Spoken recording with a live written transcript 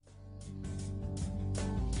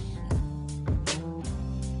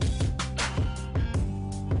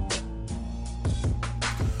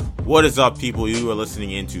What is up, people? You are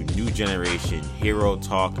listening into New Generation Hero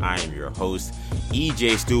Talk. I am your host,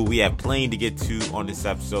 EJ Stu. We have plenty to get to on this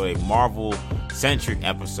episode, a Marvel-centric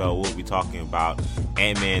episode. We'll be talking about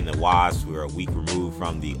Ant-Man and the Wasp. We're a week removed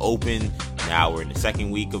from the open. Now we're in the second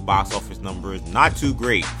week of box office numbers. Not too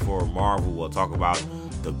great for Marvel. We'll talk about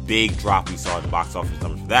the big drop we saw in the box office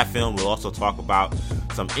numbers for that film. We'll also talk about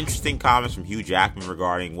some interesting comments from Hugh Jackman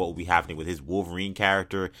regarding what will be happening with his Wolverine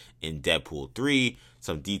character in Deadpool 3.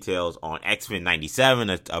 Some details on X-Men 97,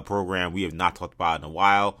 a program we have not talked about in a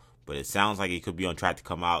while, but it sounds like it could be on track to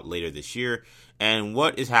come out later this year. And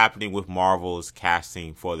what is happening with Marvel's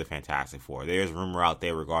casting for the Fantastic Four. There's rumor out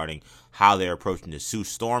there regarding how they're approaching the Sue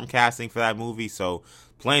Storm casting for that movie. So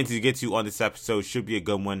plenty to get to on this episode. Should be a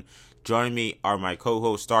good one. Joining me are my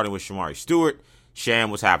co-hosts, starting with Shamari Stewart. Sham,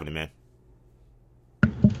 what's happening, man?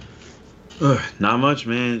 Not much,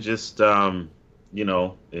 man. Just, in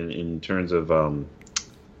terms of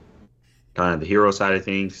kind of the hero side of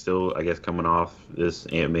things, still, I guess, coming off this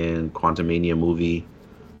Ant-Man Quantumania movie,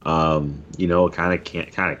 it kind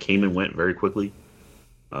of came and went very quickly,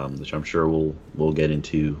 which I'm sure we'll get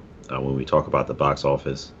into when we talk about the box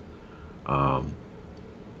office. But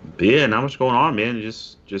yeah, not much going on, man.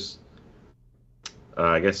 Just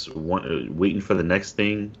I guess waiting for the next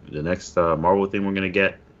thing, the next Marvel thing we're gonna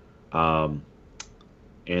get.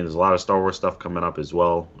 And there's a lot of Star Wars stuff coming up as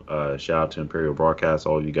well. Shout out to Imperial Broadcast.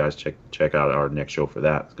 All of you guys check out our next show for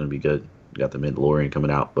that. It's gonna be good. We got the Mandalorian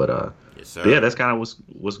coming out, but yes, sir. But yeah, that's kind of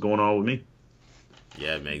what's going on with me.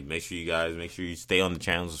 Yeah, make sure you stay on the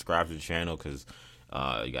channel, subscribe to the channel, because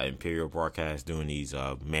you got Imperial Broadcast doing these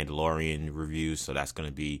Mandalorian reviews, so that's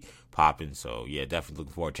gonna be popping. So yeah, definitely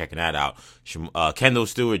looking forward to checking that out. Kendall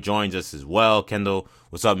Stewart joins us as well. Kendall,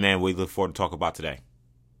 what's up, man? What do you look forward to talk about today?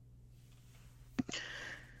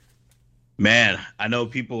 Man, I know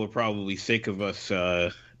people are probably sick of us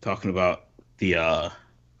talking about the, I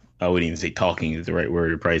wouldn't even say talking is the right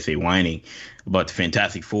word, I'd probably say whining, about the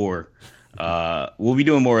Fantastic Four. We'll be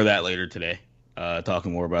doing more of that later today,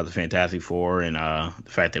 talking more about the Fantastic Four and the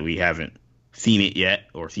fact that we haven't seen it yet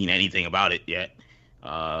or seen anything about it yet,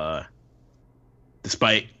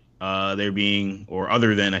 despite there being, or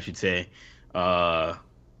other than, I should say,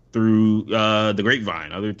 through the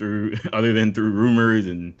grapevine, other than through rumors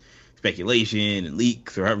and speculation and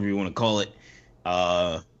leaks, or however you want to call it.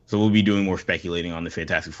 So we'll be doing more speculating on the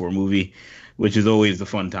Fantastic Four movie, which is always the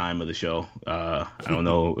fun time of the show. I don't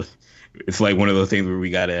know. It's like one of those things where we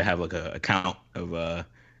got to have like a count of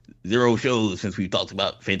 0 shows since we've talked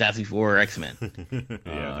about Fantastic Four or X-Men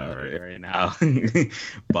right now.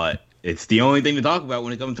 But it's the only thing to talk about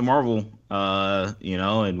when it comes to Marvel, and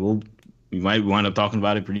we might wind up talking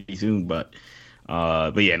about it pretty soon. But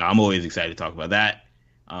yeah, no, I'm always excited to talk about that.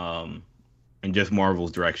 And just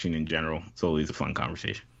Marvel's direction in general. It's always a fun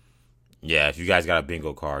conversation. Yeah, if you guys got a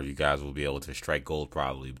bingo card, you guys will be able to strike gold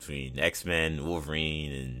probably between X-Men,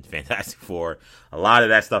 Wolverine, and Fantastic Four. A lot of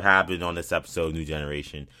that stuff happened on this episode, New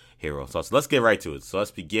Generation Hero. So let's get right to it. So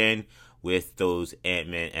let's begin with those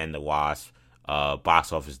Ant-Man and the Wasp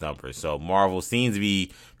box office numbers. So Marvel seems to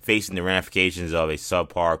be facing the ramifications of a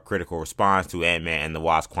subpar critical response to Ant-Man and the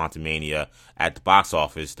Wasp Quantumania at the box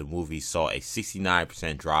office. The movie saw a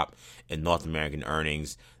 69% drop in North American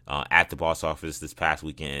earnings at the box office this past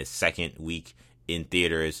weekend, its second week in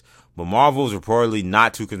theaters. But Marvel is reportedly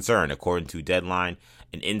not too concerned. According to Deadline,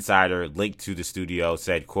 an insider linked to the studio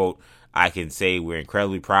said, quote, "I can say we're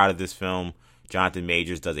incredibly proud of this film. Jonathan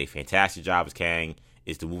Majors does a fantastic job as Kang.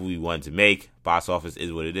 It's the movie we wanted to make. Box office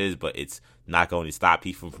is what it is, but it's not going to stop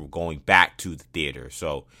people from going back to the theater."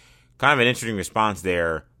 So kind of an interesting response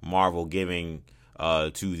there, Marvel giving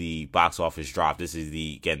to the box office drop. This is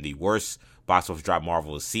the worst box office drop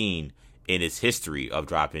Marvel has seen in its history of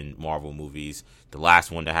dropping Marvel movies. The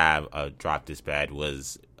last one to have a drop this bad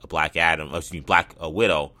was Black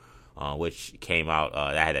Widow, which came out,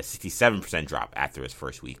 that had a 67% drop after its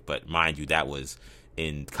first week. But mind you, that was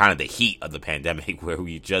in kind of the heat of the pandemic where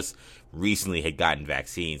we just recently had gotten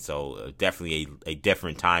vaccines. So definitely a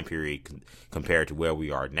different time period compared to where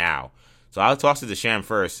we are now. So I'll toss it to Sham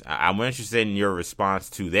first. I'm interested in your response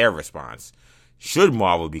to their response. Should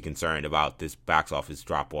Marvel be concerned about this box office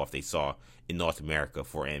drop-off they saw in North America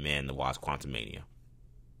for Ant-Man and the Wasp Quantumania?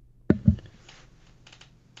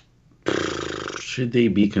 Should they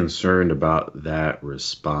be concerned about that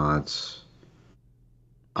response?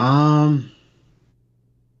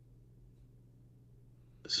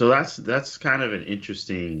 So that's kind of an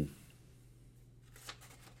interesting.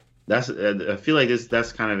 I feel like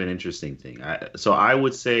that's kind of an interesting thing. So I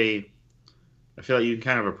would say, I feel like you can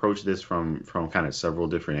kind of approach this from kind of several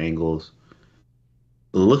different angles.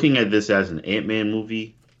 Looking at this as an Ant-Man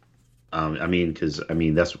movie,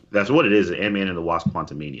 That's what it is. Ant-Man and the Wasp: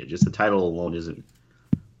 Quantumania. Just the title alone isn't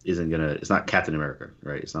gonna. It's not Captain America,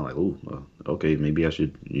 right? It's not like, okay, maybe I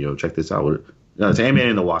should check this out. No, it's Ant-Man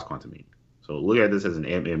and the Wasp: Quantumania. So look at this as an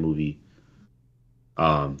Ant-Man movie.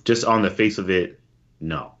 Just on the face of it,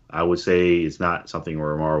 no. I would say it's not something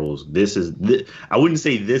where Marvel's. I wouldn't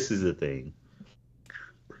say this is the thing.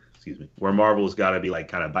 Excuse me. Where Marvel's got to be like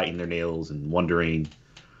kind of biting their nails and wondering,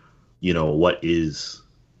 what's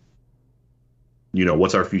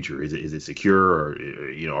our future? Is it secure, or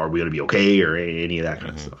are we going to be okay, or any of that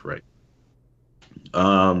kind of stuff, right?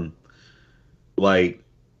 Like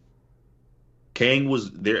Kang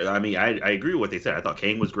was there. I mean, I agree with what they said. I thought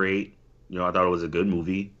Kang was great. I thought it was a good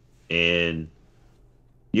movie, and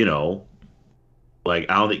like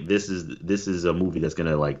I don't think this is a movie that's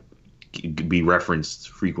gonna like be referenced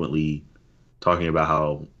frequently, talking about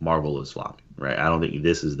how Marvel is flopping, right? I don't think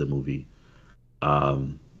this is the movie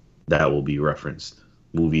that will be referenced,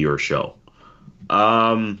 movie or show.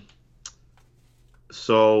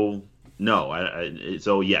 So no,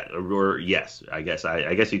 so yeah, or yes, I guess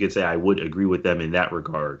you could say I would agree with them in that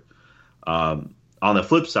regard. On the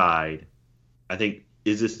flip side, I think,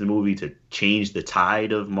 is this the movie to change the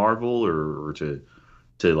tide of Marvel, or to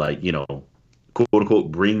like, quote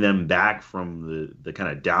unquote, bring them back from the kind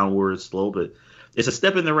of downward slope? But it's a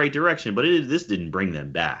step in the right direction, but this didn't bring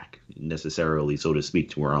them back necessarily, so to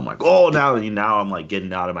speak, to where I'm like, oh, now I'm like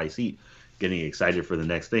getting out of my seat, getting excited for the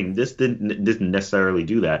next thing. This didn't necessarily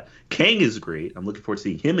do that. Kang is great. I'm looking forward to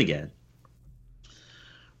seeing him again.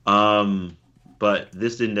 But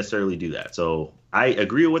this didn't necessarily do that. So I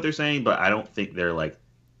agree with what they're saying, but I don't think they're like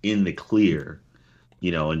in the clear,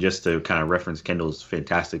 and just to kind of reference Kendall's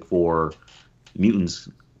Fantastic Four mutants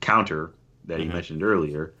counter that he mentioned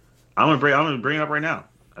earlier, I'm gonna bring it up right now.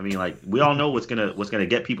 I mean, like, we all know what's gonna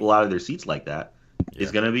get people out of their seats like that. Yeah.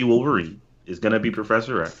 It's gonna be Wolverine. It's gonna be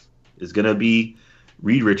Professor X. It's gonna be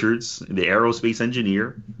Reed Richards, the aerospace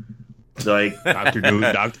engineer, like Doctor Doom.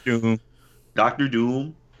 Those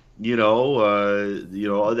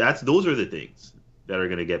are the things that are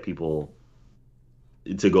gonna get people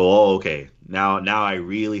to go, oh, okay, now I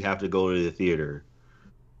really have to go to the theater.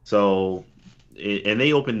 So, and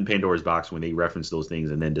they opened Pandora's box when they referenced those things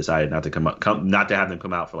and then decided not to have them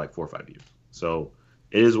come out for like 4 or 5 years. So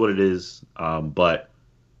it is what it is. But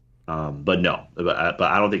no, but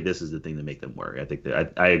I don't think this is the thing to make them worry. I think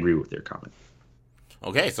that I agree with their comment.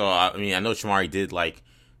 Okay, so I mean, I know Shamari did like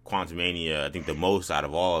Quantumania, I think, the most out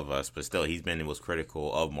of all of us, but still, he's been the most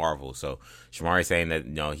critical of Marvel. So Shamari saying that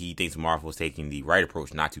he thinks Marvel is taking the right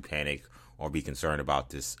approach, not to panic or be concerned about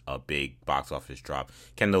this big box office drop.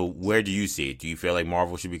 Kendall, where do you see it? Do you feel like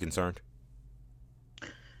Marvel should be concerned?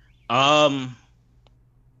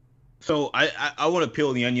 So I want to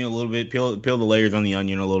peel the onion a little bit, peel the layers on the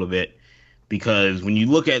onion a little bit, because when you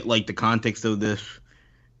look at like the context of this,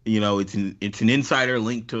 it's an insider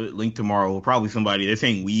linked to Marvel, probably somebody, they're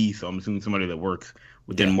saying so I'm assuming somebody that works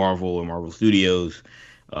within Marvel or Marvel Studios,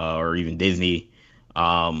 or even Disney.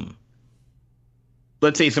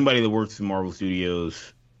 Let's say somebody that works in Marvel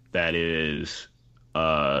Studios that is,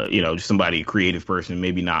 just somebody, a creative person,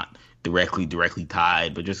 maybe not directly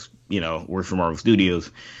tied, but just, works for Marvel Studios.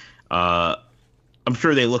 I'm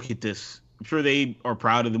sure they look at this. I'm sure they are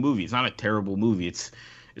proud of the movie. It's not a terrible movie. It's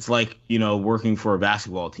like, working for a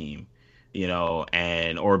basketball team, or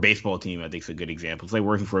a baseball team. I think is a good example. It's like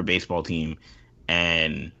working for a baseball team,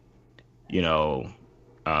 and you're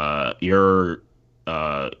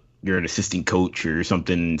an assistant coach or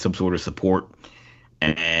something, some sort of support,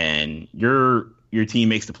 and your team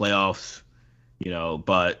makes the playoffs,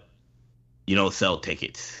 but you don't sell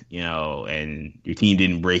tickets, and your team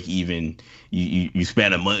didn't break even. You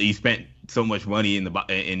spent so much money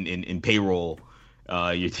in payroll.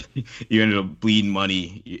 You ended up bleeding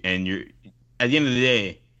money, and you're at the end of the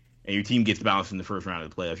day, and your team gets bounced in the first round of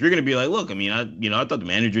the playoffs. You're gonna be like, look, I mean, I thought the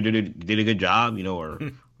manager did a good job, or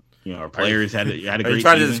our players had a great season. They're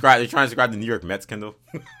trying to describe the New York Mets, Kendall.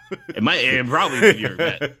 It probably the New York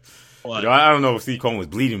Mets. I don't know if Steve Cohen was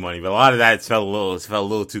bleeding money, but a lot of that felt a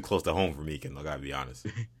little too close to home for me, Kendall. I gotta be honest,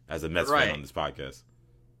 as a Mets fan on this podcast.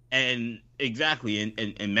 And exactly,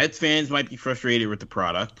 and Mets fans might be frustrated with the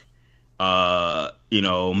product.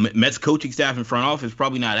 Mets coaching staff and front office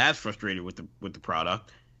probably not as frustrated with the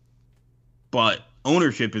product, but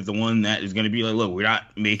ownership is the one that is going to be like, look, we're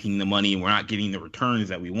not making the money and we're not getting the returns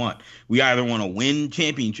that we want. We either want to win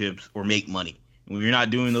championships or make money. When you're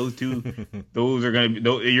not doing those two, those are going to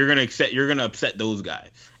be, you're going to upset those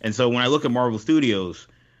guys. And so when I look at Marvel Studios,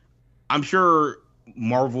 I'm sure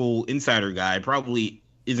Marvel Insider guy probably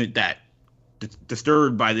isn't that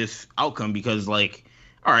disturbed by this outcome, because, like,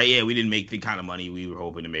 all right, yeah, we didn't make the kind of money we were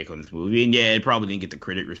hoping to make on this movie, and yeah, it probably didn't get the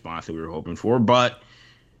critic response that we were hoping for, but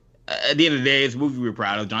at the end of the day, it's a movie we were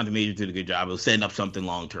proud of. Jonathan Majors did a good job. It was setting up something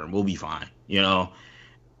long term. We'll be fine, you know.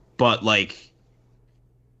 But like,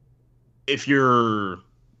 if you're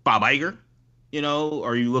Bob Iger, you know,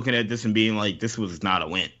 are you looking at this and being like, this was not a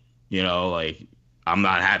win? You know, like, I'm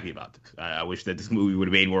not happy about this. I wish that this movie would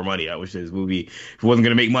have made more money. I wish that this movie, if it wasn't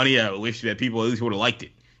going to make money, I wish that people at least would have liked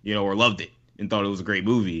it, you know, or loved it and thought it was a great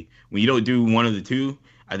movie. When you don't do one of the two,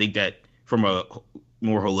 I think that from a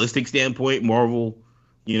more holistic standpoint, Marvel,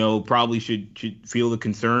 you know, probably should feel the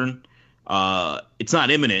concern. It's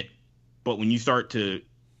not imminent, but when these start to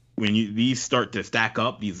stack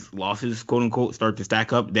up, these losses, quote unquote, start to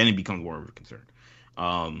stack up, then it becomes more of a concern.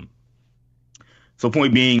 So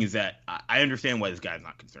point being is that I understand why this guy's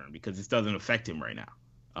not concerned, because this doesn't affect him right now.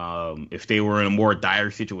 If they were in a more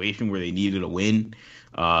dire situation where they needed a win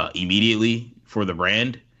immediately for the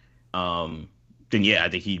brand, then yeah, I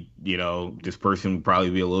think this person would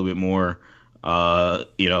probably be a little bit more,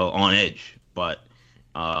 on edge. But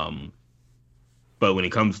when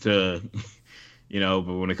it comes to,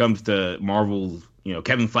 Marvel's,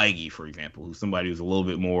 Kevin Feige, for example, who's somebody who's a little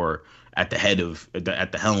bit more at the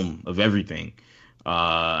helm of everything.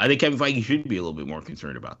 I think Kevin Feige should be a little bit more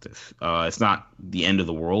concerned about this. It's not the end of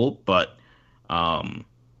the world, but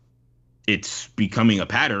it's becoming a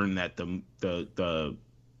pattern that the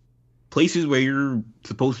places where you're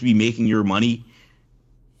supposed to be making your money,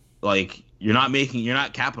 like you're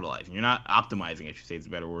not capitalizing, you're not optimizing, I should say it's a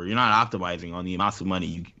better word. You're not optimizing on the amounts of money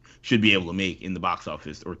you should be able to make in the box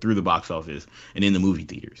office or through the box office and in the movie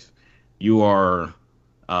theaters. You're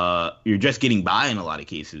just getting by in a lot of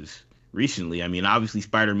cases recently. I mean, obviously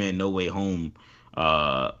Spider-Man No Way Home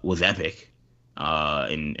was epic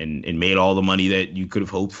and made all the money that you could have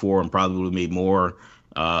hoped for, and probably would have made more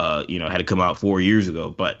had it come out 4 years ago.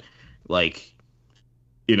 But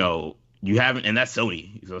you haven't, and that's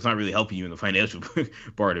Sony, so it's not really helping you in the financial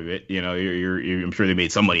part of it. I'm sure they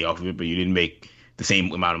made some money off of it, but you didn't make the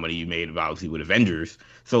same amount of money you made obviously with Avengers.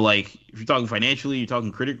 So if you're talking financially, you're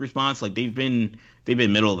talking critic response, they've been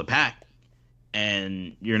middle of the pack.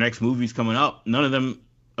 And your next movies coming up, none of them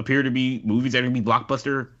appear to be movies that are going to be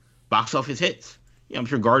blockbuster box office hits. Yeah, I'm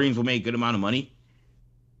sure Guardians will make a good amount of money,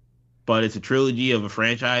 but it's a trilogy of a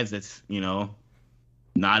franchise that's,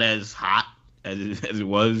 not as hot as it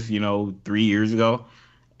was, 3 years ago.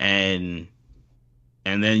 And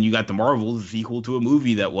then you got the Marvels, sequel to a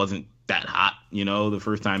movie that wasn't that hot, the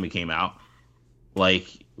first time it came out.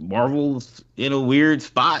 Marvel's in a weird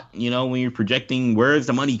spot, when you're projecting where is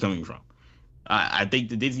the money coming from. I think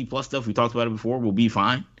the Disney Plus stuff, we talked about it before, will be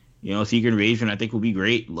fine. Secret Invasion, I think, will be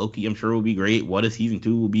great. Loki, I'm sure, will be great. What If Season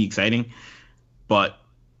 2 will be exciting. But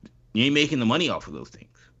you ain't making the money off of those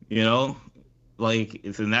things, and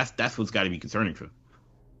that's what's got to be concerning for them.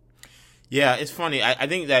 Yeah, it's funny. I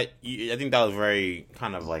think that was very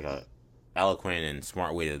kind of like a eloquent and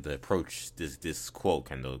smart way to approach this quote,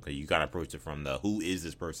 Kendall. Because you got to approach it from the who is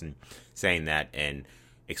this person saying that, and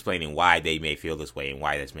explaining why they may feel this way and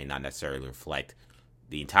why this may not necessarily reflect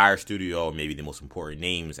the entire studio or maybe the most important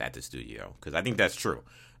names at the studio. Because I think that's true.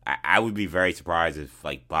 I would be very surprised if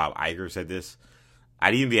Bob Iger said this.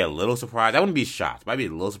 I'd even be a little surprised. I wouldn't be shocked, but I'd be a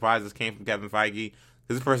little surprised this came from Kevin Feige.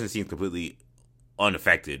 Because this person seems completely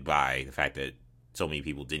unaffected by the fact that so many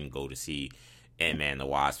people didn't go to see Ant-Man and the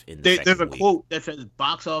Wasp in the second There's a week. quote that says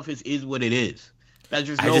box office is what it is. That's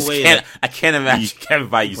just no way. I can't imagine Kevin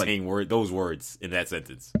Feige saying those words in that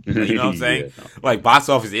sentence. You know what I'm saying? Yeah. Box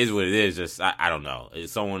office is what it is. Just I don't know.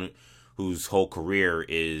 It's someone whose whole career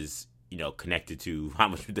is connected to how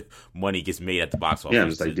much money gets made at the box office. Yeah,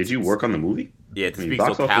 it's did you work on the movie? Yeah, to speak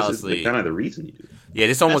so callously. Is kind of the reason you do. Yeah,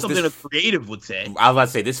 this almost something a creative would say. I was about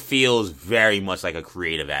to say this feels very much like a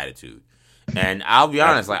creative attitude, and I'll be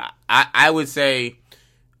honest. I would say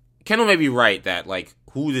Kendall may be right that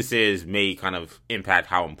who this is may kind of impact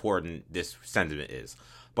how important this sentiment is.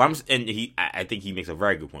 But I think he makes a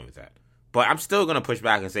very good point with that. But I'm still going to push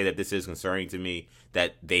back and say that this is concerning to me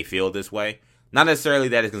that they feel this way. Not necessarily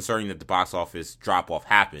that it's concerning that the box office drop-off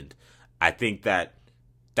happened. I think that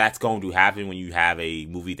that's going to happen when you have a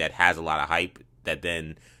movie that has a lot of hype that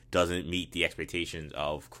then doesn't meet the expectations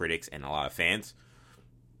of critics and a lot of fans.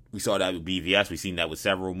 We saw that with BVS. We've seen that with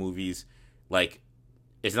several movies.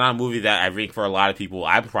 It's not a movie that I think for a lot of people,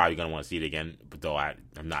 I'm probably going to want to see it again, but though I'm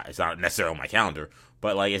not, it's not necessarily on my calendar,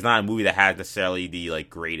 but it's not a movie that has necessarily the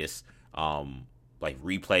greatest,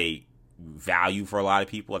 replay value for a lot of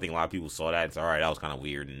people. I think a lot of people saw that and said, all right, that was kind of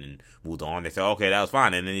weird, and then moved on. They said, okay, that was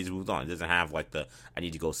fine, and then they just moved on. It doesn't have I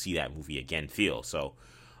need to go see that movie again feel. So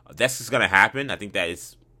that's just going to happen. I think that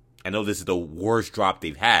it's I know this is the worst drop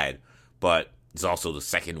they've had, but it's also the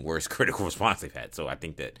second worst critical response they've had. So I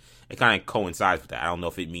think that it kind of coincides with that. I don't know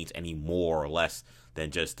if it means any more or less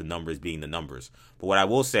than just the numbers being the numbers. But what I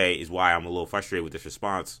will say is why I'm a little frustrated with this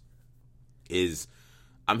response is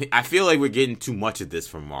I feel like we're getting too much of this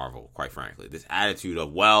from Marvel, quite frankly. This attitude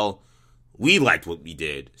of, well, we liked what we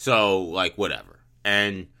did, so, like, whatever.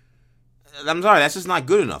 And I'm sorry, that's just not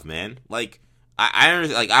good enough, man. Like, I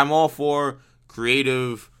understand, like, I'm all for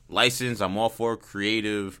creative license, I'm all for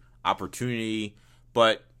creative opportunity,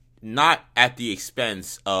 but not at the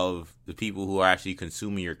expense of the people who are actually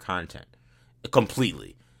consuming your content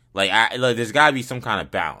completely. Like there's got to be some kind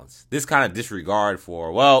of balance. This kind of disregard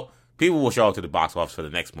for, well, people will show up to the box office for the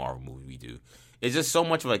next Marvel movie we do. It's just so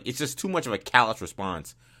much of it's just too much of a callous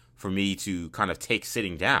response for me to kind of take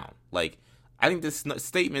sitting down. Like, I think this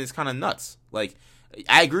statement is kind of nuts. Like,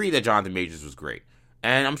 I agree that Jonathan Majors was great,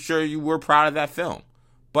 and I'm sure you were proud of that film.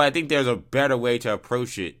 But I think there's a better way to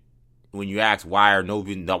approach it when you ask why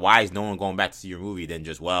is no one going back to see your movie than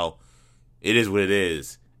just, well, it is what it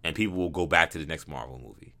is, and people will go back to the next Marvel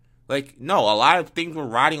movie. Like, no, a lot of things were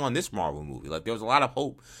riding on this Marvel movie. Like, there was a lot of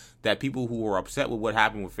hope that people who were upset with what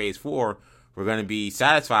happened with Phase 4 were going to be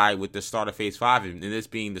satisfied with the start of Phase 5 and this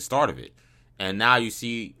being the start of it. And now you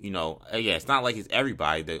see, again, it's not like it's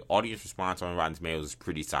everybody. The audience response on Rotten Tomatoes is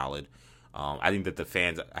pretty solid. I think that the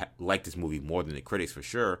fans like this movie more than the critics for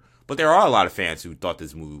sure. But there are a lot of fans who thought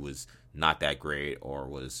this movie was not that great or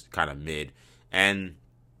was kind of mid. And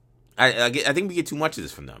I think we get too much of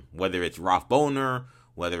this from them. Whether it's Ralph Boner,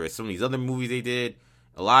 whether it's some of these other movies they did,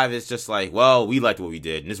 a lot of it's just like, well, we liked what we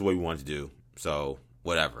did, and this is what we wanted to do, so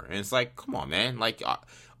whatever. And it's like, come on, man. Like,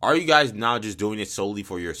 are you guys now just doing it solely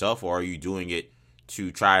for yourself, or are you doing it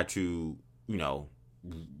to try to,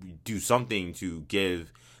 do something to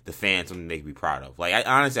give the fans something they can be proud of? Like,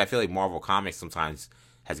 honestly, I feel like Marvel Comics sometimes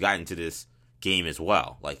has gotten into this game as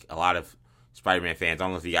well. Like, a lot of Spider-Man fans, I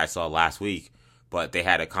don't know if you guys saw last week, but they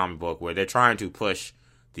had a comic book where they're trying to push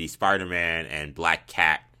the Spider-Man and Black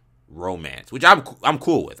Cat romance, which I'm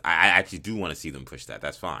cool with. I actually do want to see them push that.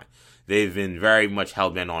 That's fine. They've been very much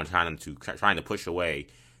hell-bent on trying to push away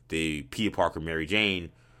the Peter Parker Mary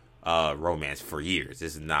Jane romance for years.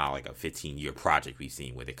 This is now like a 15-year project we've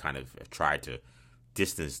seen where they kind of tried to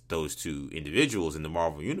distance those two individuals in the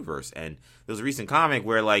Marvel universe. And there was a recent comic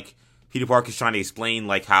where, like, Peter Parker's trying to explain,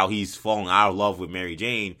 like, how he's fallen out of love with Mary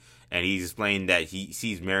Jane, and he's explained that he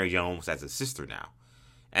sees Mary Jane almost as a sister now.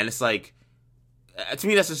 And it's like, to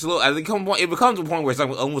me, that's just a little, it becomes a point where it's like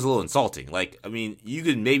almost a little insulting. Like, I mean, you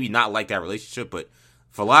could maybe not like that relationship, but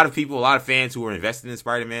for a lot of people, a lot of fans who are invested in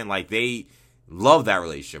Spider-Man, like, they love that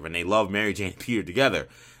relationship, and they love Mary Jane and Peter together.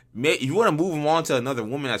 If you want to move him on to another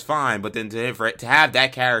woman, that's fine, but then to have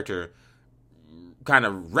that character kind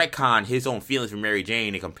of retcon his own feelings for Mary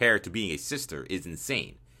Jane and compare it to being a sister is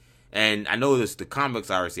insane. And I know the comics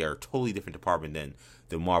obviously are a totally different department than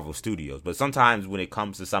the Marvel Studios, but sometimes when it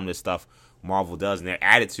comes to some of this stuff Marvel does and their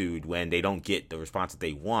attitude when they don't get the response that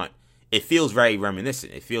they want, it feels very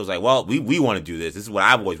reminiscent. It feels like, well, we want to do this. This is what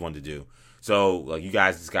I've always wanted to do. So, like, you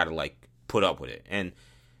guys just got to, like, put up with it. And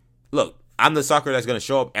look, I'm the sucker that's going to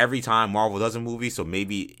show up every time Marvel does a movie, so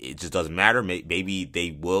maybe it just doesn't matter. Maybe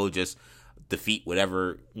they will just defeat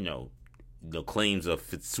whatever, claims of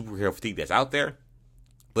superhero fatigue that's out there.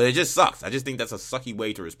 But it just sucks. I just think that's a sucky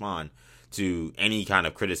way to respond to any kind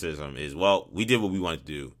of criticism is, well, we did what we wanted to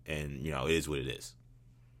do, and, it is what it is.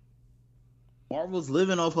 Marvel's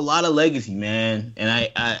living off a lot of legacy, man.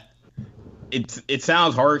 And it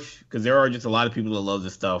sounds harsh because there are just a lot of people that love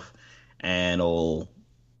this stuff and will,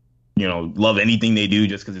 love anything they do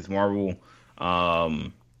just because it's Marvel,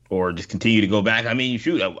 or just continue to go back. I mean,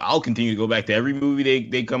 shoot, I'll continue to go back to every movie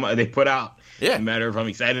they put out. Yeah. No matter if I'm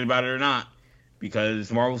excited about it or not, because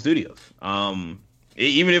it's Marvel Studios.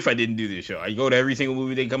 Even if I didn't do this show, I go to every single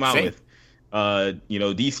movie they come out with.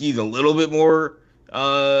 DC's a little bit more,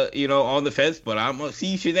 on the fence, but I'm gonna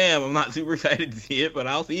see Shazam. I'm not super excited to see it, but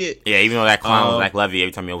I'll see it. Yeah, even though that clown Zach Levy,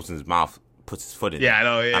 every time he opens his mouth, puts his foot in. Yeah, I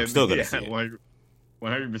know. Yeah, I'm still gonna see it.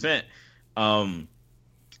 100%.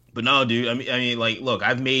 But no, dude. I mean, like, look,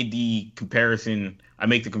 I've made the comparison. I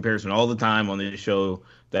make the comparison all the time on this show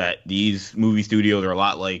that these movie studios are a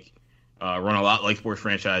lot like, run a lot like sports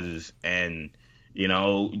franchises, and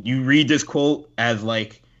you read this quote as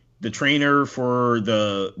like the trainer for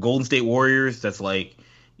the Golden State Warriors that's like,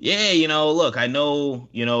 yeah, look, I know,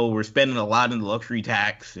 we're spending a lot in the luxury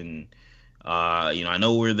tax, and I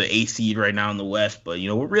know we're the 8th seed right now in the West, but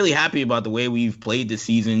we're really happy about the way we've played this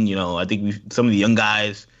season. I think some of the young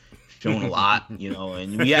guys shown a lot,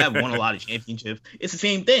 and we have won a lot of championships. It's the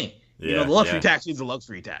same thing. The luxury tax is a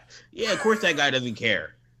luxury tax. Yeah, of course that guy doesn't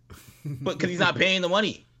care but because he's not paying the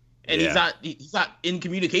money, and he's not in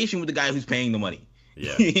communication with the guy who's paying the money.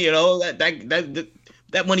 Yeah.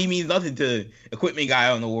 That money means nothing to equipment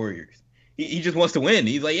guy on the Warriors. He just wants to win.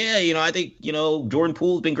 He's like, I think Jordan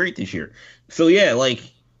Poole's been great this year. So yeah, like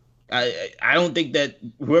I don't think that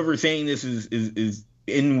whoever's saying this is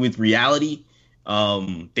in with reality.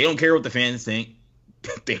 They don't care what the fans think.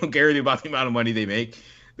 They don't care about the amount of money they make.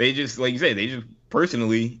 They just, like you say, they just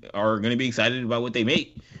personally are going to be excited about what they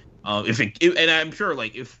make. And I'm sure,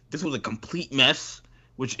 like, if this was a complete mess,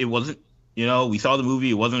 which it wasn't, we saw the movie,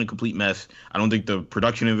 it wasn't a complete mess. I don't think the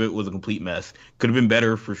production of it was a complete mess. Could have been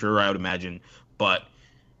better for sure, I would imagine. But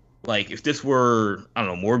like, if this were, I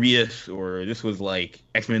don't know, Morbius, or this was like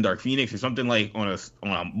X-Men Dark Phoenix or something like on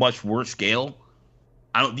a much worse scale,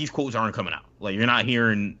 these quotes aren't coming out. Like, you're not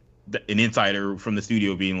hearing an insider from the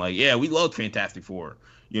studio being like, yeah, we loved Fantastic Four,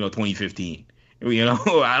 2015.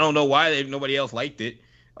 I don't know why nobody else liked it.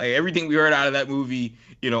 Like, everything we heard out of that movie,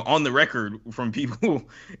 on the record from people,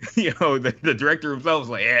 the director himself was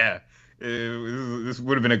like, yeah, this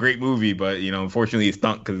would have been a great movie, but, unfortunately it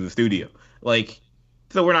stunk because of the studio. Like,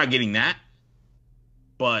 so we're not getting that,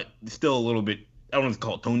 but it's still a little bit, I don't want to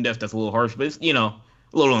call it tone deaf, that's a little harsh, but it's, a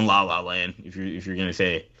little in La La Land if you're going to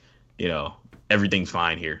say, everything's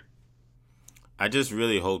fine here. I just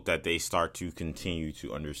really hope that they start to continue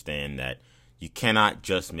to understand that you cannot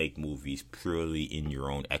just make movies purely in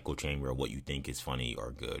your own echo chamber of what you think is funny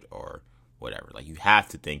or good or whatever. Like, you have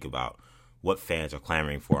to think about what fans are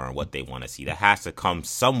clamoring for and what they want to see. That has to come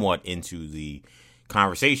somewhat into the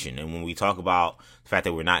conversation. And when we talk about the fact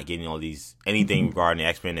that we're not getting anything regarding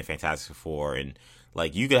X-Men and Fantastic Four, and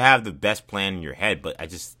like, you could have the best plan in your head, but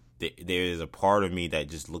there is a part of me that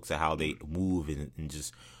just looks at how they move and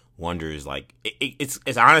just wonders, like, it's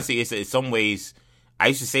honestly, it's in some ways, I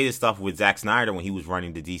used to say this stuff with Zack Snyder when he was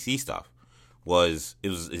running the DC stuff. It was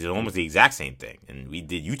almost the exact same thing. And we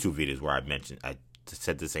did YouTube videos where I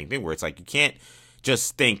said the same thing, where it's like, you can't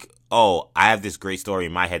just think, oh, I have this great story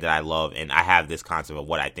in my head that I love, and I have this concept of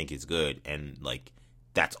what I think is good, and like,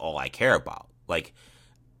 that's all I care about. Like,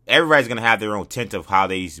 everybody's gonna have their own tint of how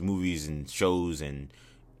these movies and shows and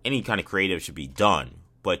any kind of creative should be done.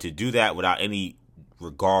 But to do that without any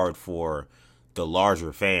regard for the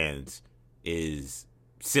larger fans is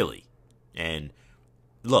silly. And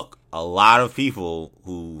look, a lot of people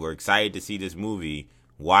who were excited to see this movie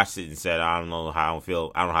watched it and said, I don't know how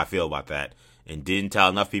I feel about that, and didn't tell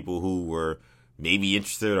enough people who were maybe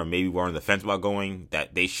interested or maybe were on the fence about going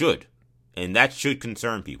that they should. And that should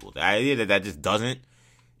concern people. The idea that just doesn't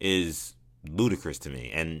is ludicrous to me,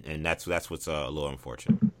 and that's what's a little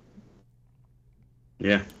unfortunate.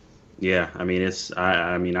 Yeah. I mean,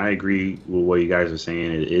 I agree with what you guys are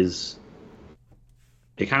saying.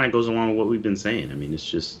 It kind of goes along with what we've been saying. I mean, it's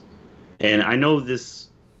just, and I know this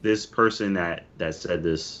person that said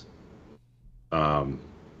this. I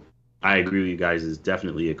agree with you guys, is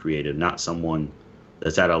definitely a creative, not someone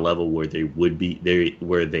that's at a level where they would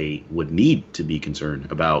need to be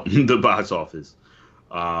concerned about the box office.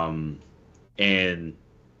 And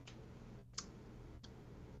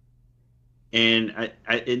there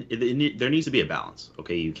needs to be a balance.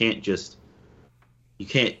 Okay, you can't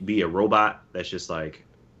be a robot that's just like,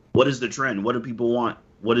 what is the trend? What do people want?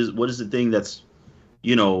 What is the thing that's,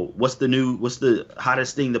 what's the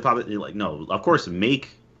hottest thing? The pop? Like, no, of course,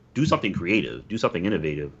 do something creative, do something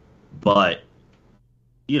innovative, but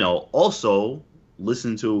also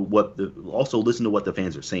listen to what the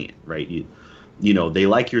fans are saying, right? They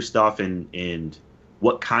like your stuff, and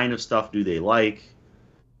what kind of stuff do they like?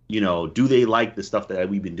 Do they like the stuff that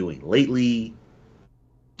we've been doing lately?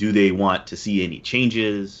 Do they want to see any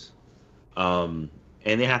changes? And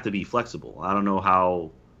they have to be flexible. I don't know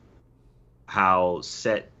how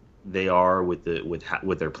set they are with their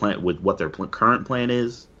plan, with what their current plan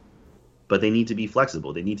is, but they need to be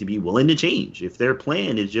flexible. They need to be willing to change. If their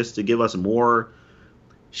plan is just to give us more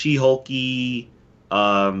She-Hulky,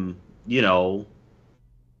 the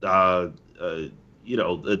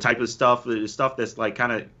type of stuff that's like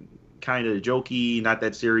kind of jokey, not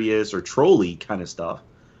that serious, or trolly kind of stuff,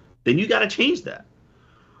 then you got to change that.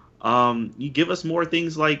 You give us more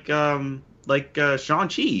things like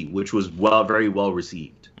Shang-Chi, which was very well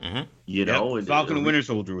received. Mm-hmm. Falcon and Winter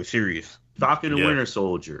Soldier was serious. Falcon and Winter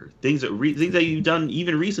Soldier, things that you've done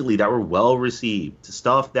even recently that were well received,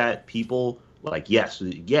 stuff that people like.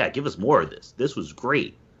 Give us more of this. This was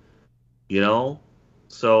great.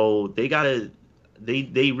 So they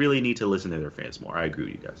really need to listen to their fans more. I agree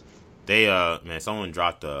with you guys. They someone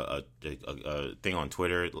dropped a thing on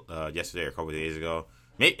Twitter yesterday or a couple of days ago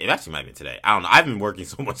Maybe, it actually might have been today. I don't know. I've been working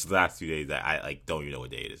so much the last 2 days that I like don't even know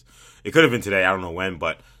what day it is. It could have been today. I don't know when,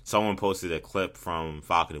 but someone posted a clip from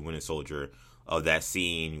Falcon and Winter Soldier of that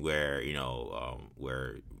scene where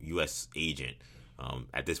where U.S. agent,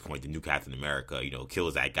 at this point the new Captain America,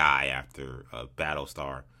 kills that guy after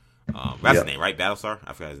Battlestar. That's his name, right? Battlestar.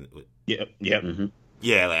 I forgot. Yep. Mm-hmm.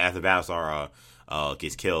 Yeah, like after Battlestar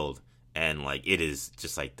gets killed, and like it is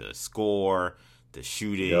just like the score, the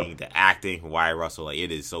shooting, the acting from Wyatt Russell, like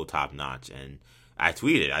it is so top notch. And I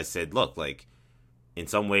tweeted, I said, look, like in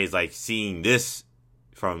some ways, like seeing this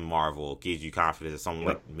from Marvel gives you confidence that someone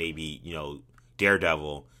like maybe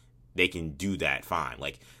Daredevil, they can do that fine.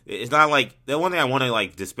 Like it's not like the one thing I want to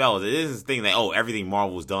like dispel is it isn't this thing that everything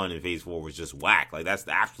Marvel's done in Phase 4 was just whack. Like that's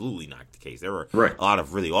absolutely not the case. There were a lot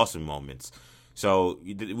of really awesome moments. So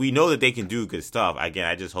we know that they can do good stuff. Again,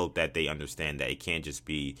 I just hope that they understand that it can't just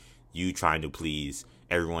be you trying to please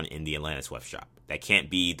everyone in the Atlanta sweatshop. That can't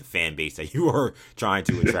be the fan base that you are trying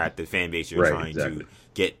to attract, the fan base you're trying to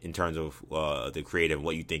get in terms of the creative,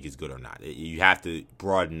 what you think is good or not. You have to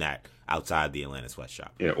broaden that outside the Atlanta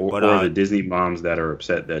sweatshop. Yeah, or the Disney moms that are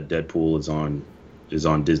upset that Deadpool is on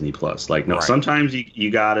Disney Plus. Like, no, sometimes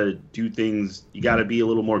you gotta do things. You gotta be a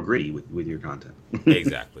little more gritty with your content.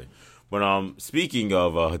 Exactly. But speaking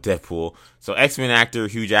of Deadpool, so X-Men actor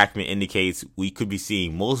Hugh Jackman indicates we could be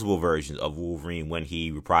seeing multiple versions of Wolverine when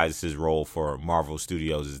he reprises his role for Marvel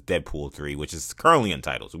Studios' Deadpool 3, which is currently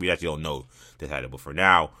untitled. So we actually don't know the title, but for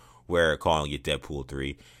now, we're calling it Deadpool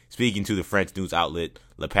 3. Speaking to the French news outlet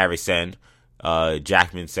Le Parisien,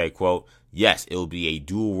 Jackman said, quote, "Yes, it will be a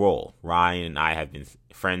dual role. Ryan and I have been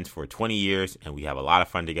friends for 20 years, and we have a lot of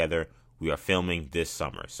fun together. We are filming this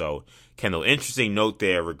summer." So, Kendall, interesting note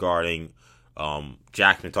there regarding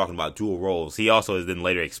Jackman talking about dual roles. He also then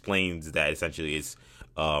later explains that essentially it's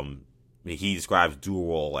he describes dual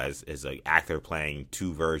role as an actor playing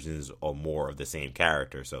two versions or more of the same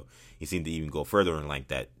character. So he seemed to even go further in length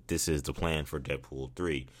that this is the plan for Deadpool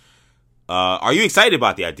 3. Are you excited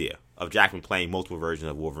about the idea of Jackman playing multiple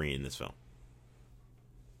versions of Wolverine in this film?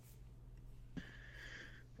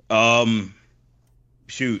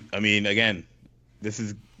 Shoot, I mean, again, this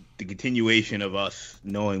is the continuation of us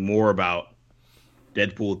knowing more about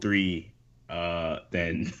Deadpool 3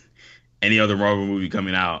 than any other Marvel movie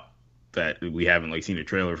coming out that we haven't seen a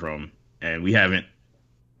trailer from, and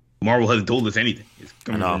Marvel hasn't told us anything. It's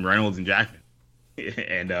coming from Reynolds and Jackman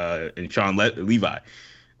and Sean Levi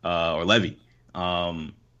or Levy.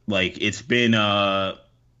 It's been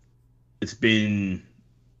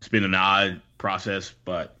an odd process,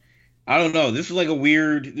 but I don't know. This is a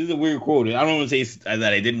weird quote. I don't want to say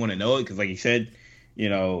that I didn't want to know it because, like you said,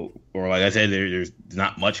 or like I said, there's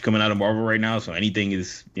not much coming out of Marvel right now, so anything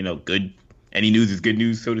is good. Any news is good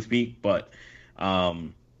news, so to speak. But I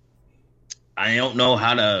don't know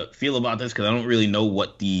how to feel about this because I don't really know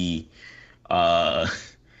what I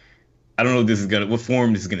don't know if what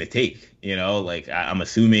form this is gonna take. I'm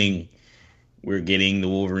assuming we're getting the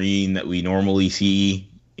Wolverine that we normally see.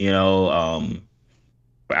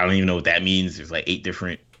 But I don't even know what that means. There's 8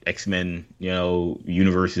 different X-Men,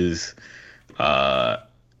 universes. I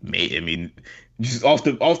mean, just off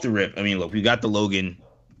the rip. I mean, look, we got the Logan,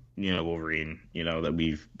 Wolverine,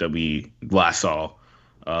 that we last saw.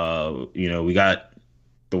 We got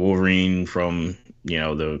the Wolverine from,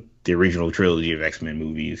 the original trilogy of X-Men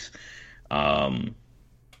movies. You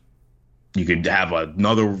could have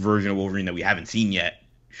another version of Wolverine that we haven't seen yet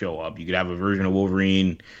show up. You could have a version of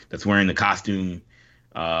Wolverine that's wearing the costume,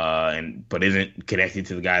 but isn't connected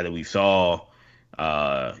to the guy that we saw.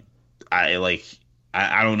 I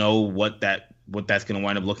don't know what that's going to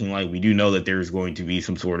wind up looking like. We do know that there's going to be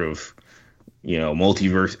some sort of,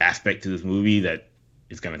 multiverse aspect to this movie that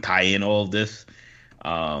is going to tie in all of this.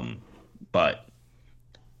 But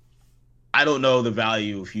I don't know the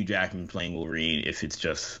value of Hugh Jackman playing Wolverine if it's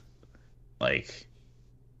just some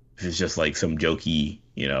jokey,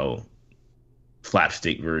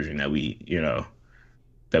 slapstick version that we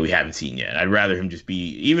haven't seen yet. I'd rather him just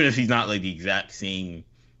be, even if he's not the exact same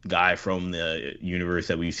guy from the universe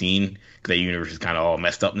that we've seen, because that universe is kind of all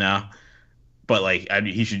messed up now. But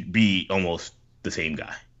he should be almost the same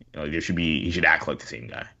guy. He should act like the same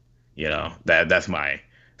guy. That's my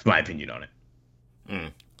opinion on it.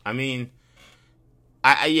 I mean,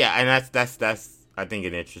 and that's I think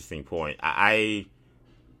an interesting point. I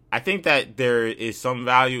think that there is some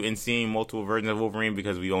value in seeing multiple versions of Wolverine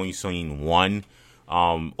because we've only seen one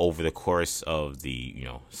over the course of the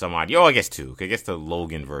some odd. I guess 2. I guess the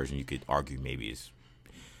Logan version you could argue maybe is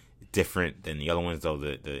different than the other ones, though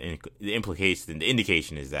the implication, the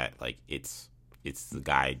indication is that it's the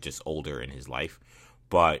guy just older in his life.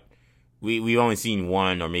 But we've only seen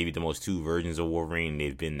one or maybe the most two versions of Wolverine.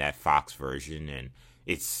 They've been that Fox version, and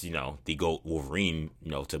it's the GOAT Wolverine,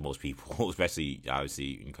 to most people, especially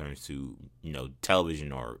obviously in terms to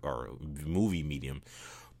television or movie medium.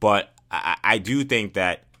 But I do think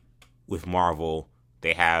that with Marvel,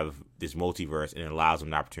 they have this multiverse, and it allows them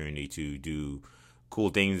the opportunity to do cool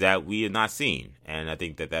things that we have not seen. And I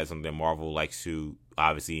think that that's something that Marvel likes to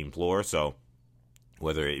obviously implore. So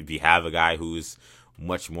whether if you have a guy who's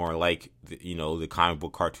much more like the comic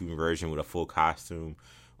book cartoon version with a full costume,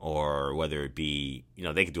 or whether it be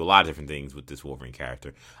they could do a lot of different things with this Wolverine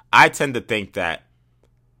character. I tend to think that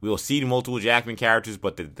we'll see the multiple Jackman characters,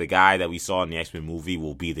 but the guy that we saw in the X-Men movie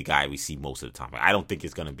will be the guy we see most of the time. I don't think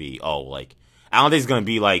it's gonna be I don't think it's going to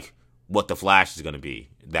be like what The Flash is going to be,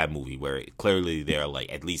 that movie, where clearly there are like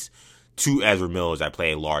at least two Ezra Millers that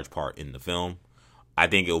play a large part in the film. I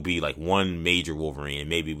think it will be like one major Wolverine, and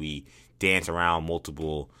maybe we dance around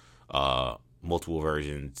multiple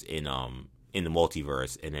versions in the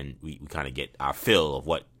multiverse, and then we kind of get our fill of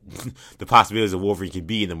what the possibilities of Wolverine can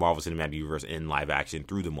be in the Marvel Cinematic Universe in live action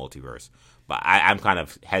through the multiverse. But I'm kind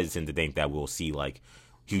of hesitant to think that we'll see like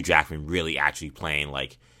Hugh Jackman really actually playing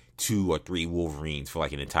like 2 or 3 Wolverines for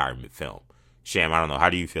like an entire film. Sham, I don't know.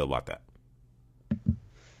 How do you feel about that?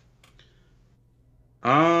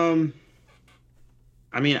 I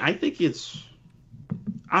mean, I think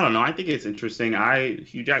I don't know. I think it's interesting.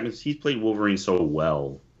 Hugh Jackman, he's played Wolverine so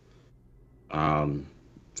well,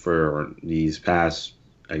 for these past,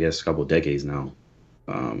 I guess, couple of decades now,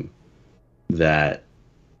 that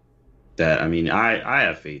I mean, I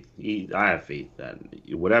have faith. I have faith that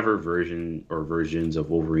whatever version or versions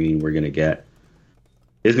of Wolverine we're gonna get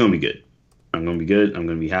is gonna be good. I'm gonna be good. I'm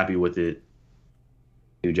gonna be happy with it.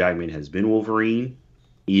 Hugh Jackman has been Wolverine.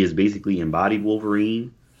 He is basically embodied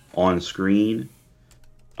Wolverine on screen,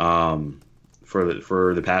 for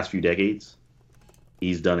the past few decades.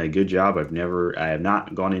 He's done a good job. I have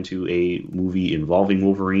not gone into a movie involving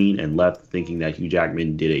Wolverine and left thinking that Hugh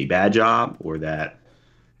Jackman did a bad job, or that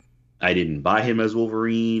I didn't buy him as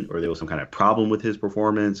Wolverine, or there was some kind of problem with his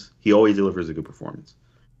performance. He always delivers a good performance.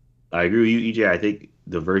 I agree with you, EJ. I think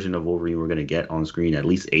the version of Wolverine we're going to get on screen, at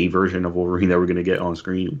least a version of Wolverine that we're going to get on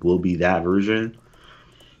screen, will be that version.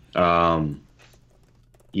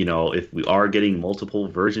 If we are getting multiple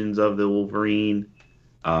versions of the Wolverine,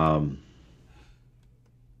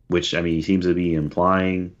 which, I mean, he seems to be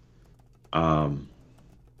implying, I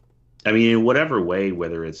mean, in whatever way,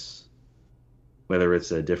 whether it's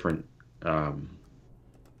a different, I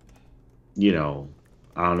don't know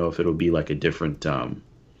if it'll be like a different, I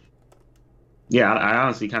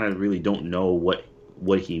honestly kind of really don't know what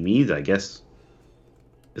he means. I guess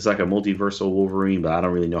it's like a multiversal Wolverine, but I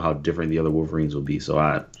don't really know how different the other Wolverines will be. So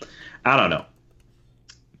I don't know,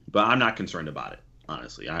 but I'm not concerned about it.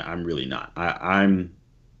 Honestly, I'm really not. I'm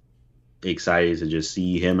excited to just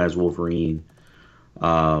see him as Wolverine.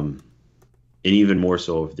 And even more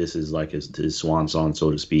so if this is like his swan song,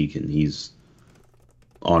 so to speak, and he's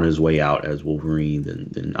on his way out as Wolverine,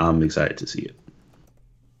 then I'm excited to see it.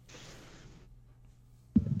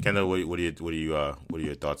 Kendall, what are your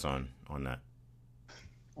thoughts on that?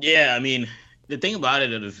 Yeah, I mean, the thing about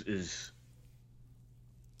it is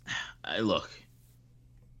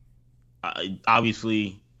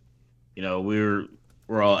obviously, we're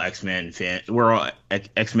all X-Men fans. We're all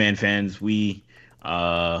X-Men fans.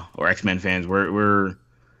 Or X-Men fans. We're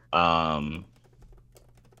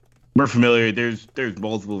familiar. There's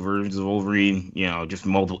multiple versions of Wolverine. Just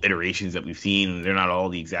multiple iterations that we've seen, and they're not all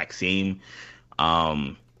the exact same.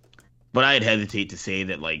 But I'd hesitate to say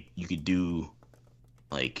that like you could do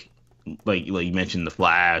like you mentioned the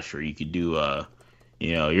Flash, or you could do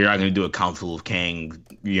you're not gonna do a Council of Kang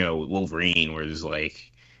Wolverine where there's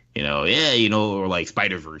like or like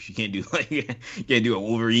Spider-Verse. You can't do a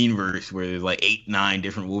Wolverine verse where there's like 8-9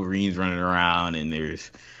 different Wolverines running around, and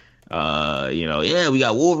there's we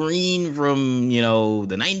got Wolverine from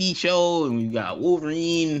the '90s show, and we got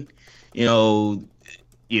Wolverine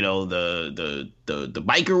the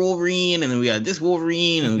biker Wolverine, and then we got this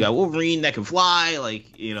Wolverine, and we got Wolverine that can fly,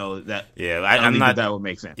 that. Yeah, I'm not that would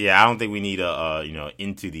make sense. Yeah, I don't think we need a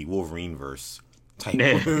into the Wolverine verse type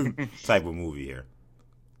of movie here.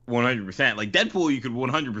 100%. Like Deadpool, you could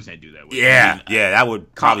 100% do that with. Yeah, that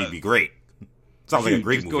would probably be great. Sounds like a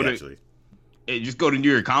great movie, actually. Just go to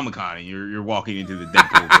New York Comic Con and you're walking into the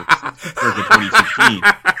Deadpool circa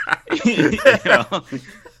 2016.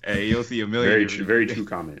 You'll see a million. Very true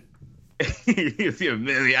comment. You'll see a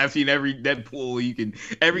million. I've seen every Deadpool you can.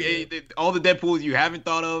 All the Deadpools you haven't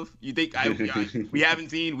thought of. You think we haven't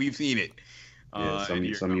seen? We've seen it.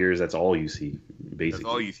 Some years that's all you see. Basically, that's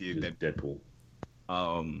all you see. Deadpool.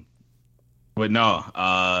 But no,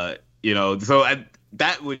 so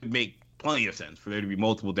that would make plenty of sense for there to be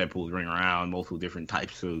multiple Deadpools running around, multiple different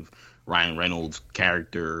types of Ryan Reynolds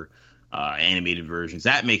character, animated versions.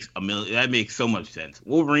 That makes so much sense.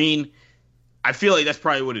 Wolverine, I feel like that's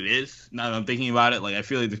probably what it is. Now that I'm thinking about it, like I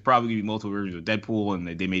feel like there's probably gonna be multiple versions of Deadpool,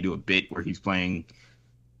 and they may do a bit where he's playing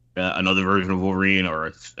another version of Wolverine or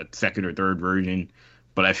a second or third version.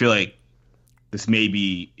 But I feel like this may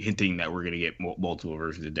be hinting that we're gonna get multiple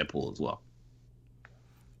versions of Deadpool as well.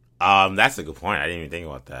 That's a good point. I didn't even think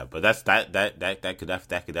about that, but that could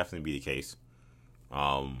definitely be the case.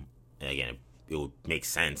 And again, it would make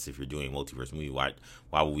sense if you're doing a multiverse movie. Why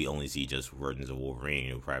would we only see just versions of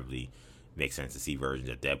Wolverine? It would probably make sense to see versions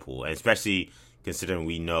of Deadpool, and especially considering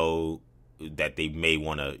we know that they may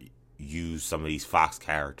want to use some of these Fox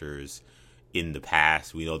characters in the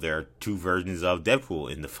past. We know there are two versions of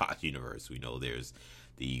Deadpool in the Fox universe. We know there's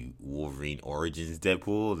the Wolverine Origins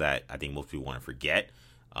Deadpool that I think most people want to forget.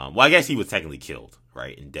 Well, I guess he was technically killed,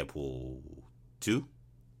 right, in Deadpool 2?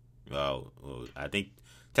 I think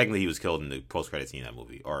technically he was killed in the post-credit scene of that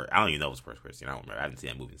movie. Or I don't even know if it was post-credit scene. I don't remember. I haven't seen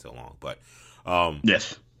that movie in so long. But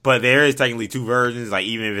yes. But there is technically two versions, like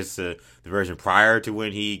even if it's the version prior to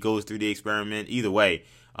when he goes through the experiment. Either way,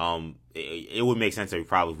 it would make sense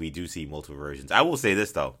that we do see multiple versions. I will say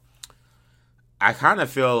this, though. I kind of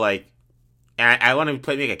feel like, and I want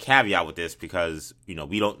to make a caveat with this because,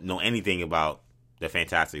 we don't know anything about the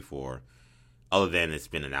Fantastic Four other than it's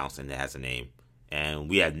been announced and it has a name. And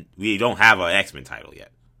we don't have an X-Men title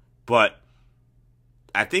yet. But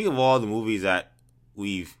I think of all the movies that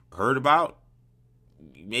we've heard about,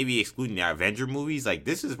 maybe excluding the Avenger movies, like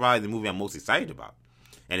this is probably the movie I'm most excited about.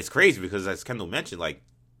 And it's crazy because, as Kendall mentioned, like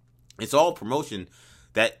it's all promotion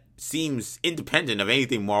that seems independent of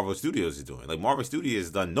anything Marvel Studios is doing. Like Marvel Studios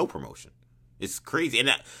has done no promotion. It's crazy.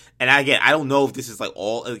 And again, I don't know if this is like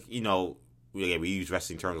all, we use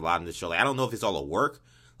wrestling terms a lot in this show. Like I don't know if it's all a work.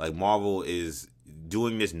 Like Marvel is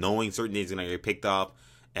doing this knowing certain things are going to get picked up,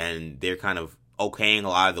 and they're kind of okaying a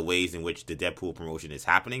lot of the ways in which the Deadpool promotion is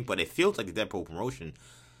happening, but it feels like the Deadpool promotion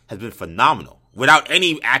has been phenomenal without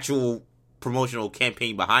any actual promotional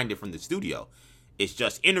campaign behind it from the studio. It's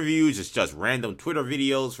just interviews, it's just random Twitter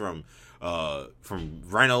videos from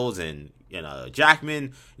Reynolds and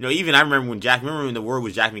Jackman. Even I remember when the word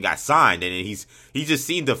was Jackman got signed, and he just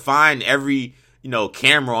seemed to find every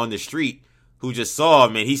camera on the street who just saw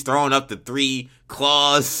him, and he's throwing up the 3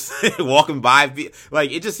 claws, walking by.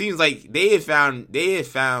 Like it just seems like they had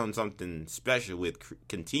found something special with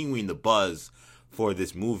continuing the buzz for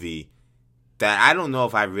this movie that I don't know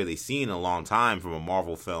if I've really seen in a long time from a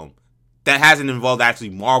Marvel film that hasn't involved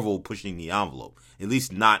actually Marvel pushing the envelope, at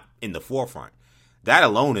least not in the forefront. That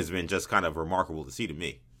alone has been just kind of remarkable to see to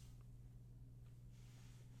me.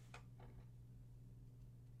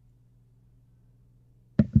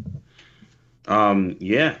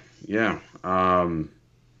 It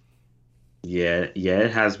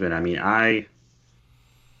has been. I mean, I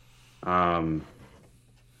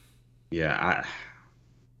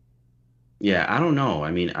don't know.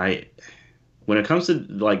 I mean, when it comes to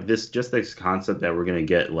like this concept that we're gonna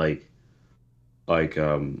get like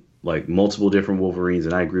multiple different Wolverines,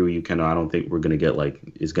 and I agree with you, Kendall. I don't think we're gonna get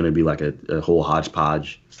it's gonna be like a whole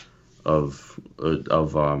hodgepodge of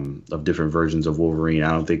different versions of Wolverine.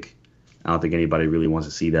 I don't think anybody really wants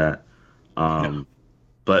to see that. No.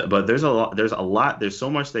 But there's so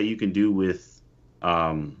much that you can do with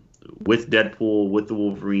Deadpool, with the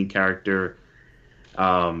Wolverine character,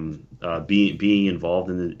 being involved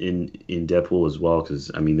in Deadpool as well,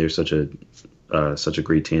 because I mean they're such a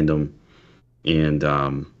great tandem, and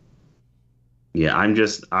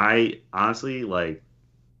I honestly like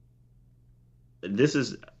this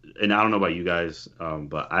is, and I don't know about you guys,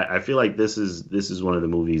 but I feel like this is one of the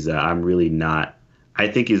movies that I'm really not. I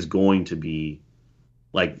think is going to be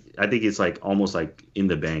I think it's almost in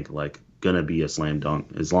the bank, gonna be a slam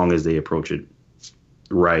dunk as long as they approach it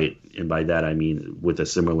right. And by that I mean in a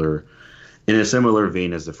similar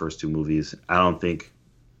vein as the first two movies. I think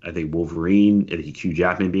Wolverine and Hugh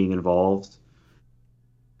Jackman being involved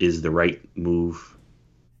is the right move,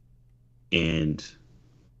 and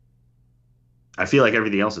I feel like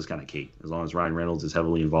everything else is kind of cake as long as Ryan Reynolds is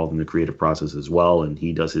heavily involved in the creative process as well and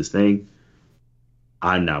he does his thing.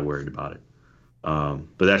 I'm not worried about it.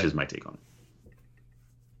 But that's just my take on it.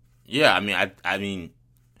 Yeah, I mean,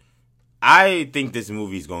 I think this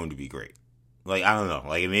movie is going to be great. Like, I don't know.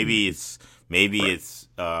 Like, maybe it's.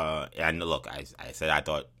 And look, I said I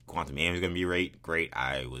thought Quantumania was going to be great.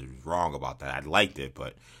 I was wrong about that. I liked it,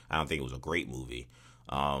 but I don't think it was a great movie.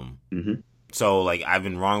 So, like, I've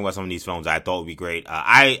been wrong about some of these films I thought would be great.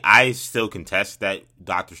 I still contest that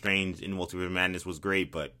Doctor Strange in Multiverse of Madness was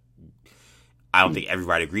great, but I don't think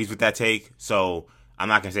everybody agrees with that take. So, I'm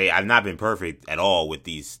not going to say I've not been perfect at all with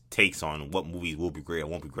these takes on what movies will be great or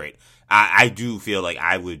won't be great. I do feel like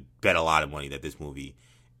I would bet a lot of money that this movie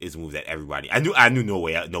is a movie that everybody... I knew No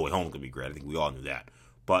Way Home could be great. I think we all knew that.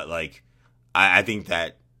 But, like, I think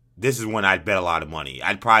that this is one I'd bet a lot of money.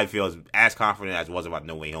 I'd probably feel as confident as I was about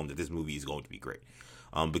No Way Home that this movie is going to be great.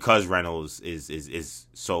 Because Reynolds is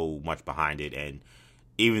so much behind it, and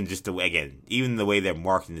even just the way they're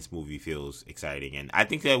marketing this movie feels exciting. And I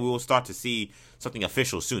think that we will start to see something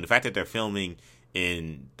official soon. The fact that they're filming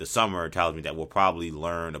in the summer tells me that we'll probably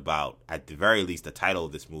learn about, at the very least, the title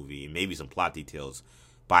of this movie and maybe some plot details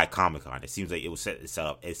by Comic-Con. It seems like it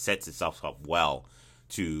sets itself up well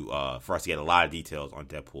to for us to get a lot of details on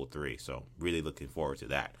Deadpool 3. So really looking forward to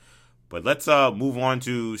that. But let's move on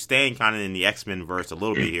to staying kind of in the X-Men verse a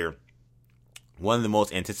little bit here. One of the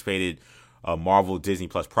most anticipated Marvel Disney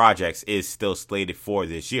Plus projects is still slated for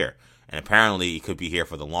this year, and apparently it could be here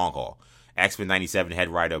for the long haul. X-Men 97 head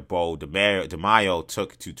writer Bo DeMaio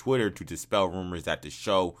took to Twitter to dispel rumors that the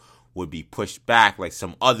show would be pushed back like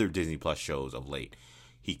some other Disney Plus shows of late.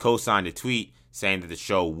 He co-signed a tweet saying that the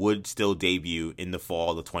show would still debut in the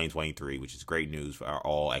fall of 2023, which is great news for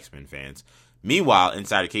all X-Men fans. Meanwhile,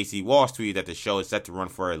 insider Casey Walsh tweeted that the show is set to run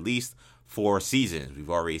for at least 4 seasons. We've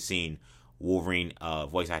already seen Wolverine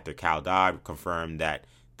voice actor Cal Dodd confirmed that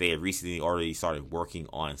they have recently already started working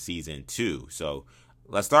on season 2. So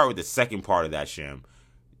let's start with the second part of that, Shim.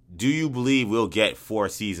 Do you believe we'll get 4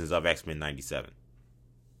 seasons of X-Men 97?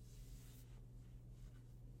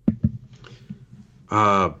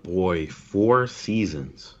 Boy, 4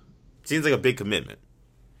 seasons. Seems like a big commitment.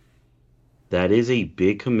 That is a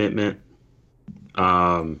big commitment.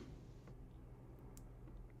 I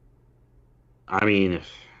mean,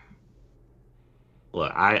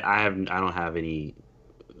 look, I don't have any.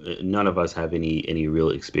 None of us have any real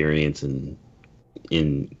experience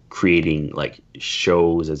in creating like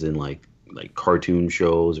shows, as in like cartoon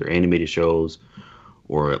shows or animated shows,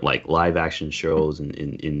 or like live action shows, and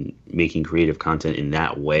in making creative content in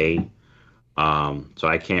that way. So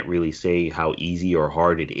I can't really say how easy or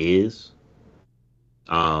hard it is.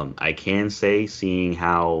 I can say, seeing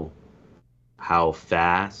how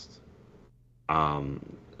fast a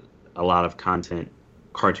lot of content,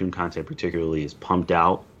 cartoon content particularly, is pumped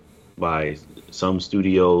out by some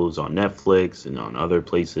studios on Netflix and on other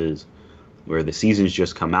places, where the seasons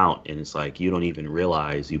just come out and it's like you don't even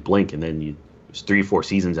realize, you blink and then there's 3-4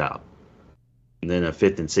 seasons out, and then a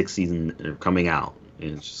 5th and 6th season are coming out,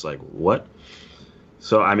 and it's just like, what?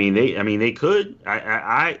 So I mean they could.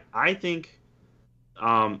 I think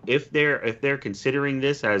if they're considering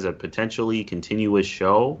this as a potentially continuous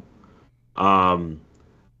show,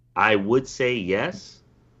 I would say yes,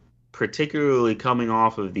 particularly coming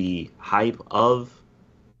off of the hype of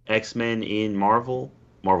X-Men in Marvel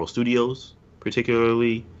Studios,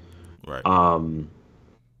 particularly. Right.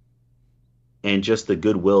 And just the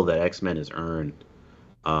goodwill that X-Men has earned,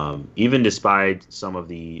 even despite some of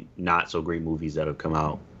the not so great movies that have come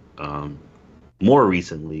out more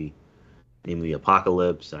recently, namely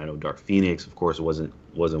Apocalypse. I know Dark Phoenix, of course, wasn't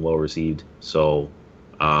well received. So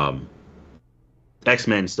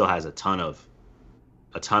X-Men still has a ton of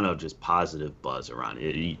just positive buzz around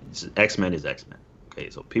it. X-Men is X-Men.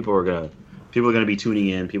 Okay, so people are gonna be tuning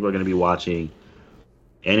in. People are gonna be watching,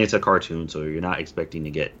 and it's a cartoon, so you're not expecting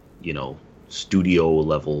to get studio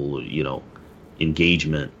level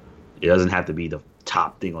engagement. It doesn't have to be the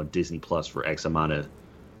top thing on Disney Plus for X amount of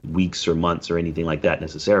weeks or months or anything like that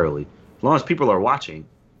necessarily. As long as people are watching,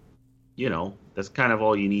 that's kind of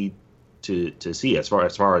all you need to see, as far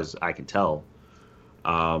as I can tell.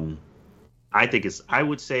 I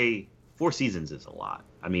would say 4 seasons is a lot.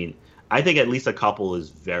 I mean, I think at least a couple is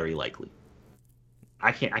very likely.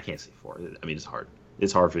 I can't say 4. I mean, it's hard.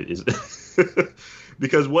 It's hard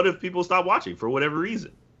because what if people stop watching for whatever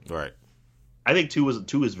reason? Right. I think 2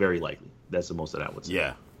 is very likely. That's the most that I would say.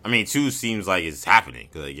 Yeah. I mean, 2 seems like it's happening,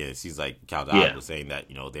 because again, it seems like Cal Dodd was saying that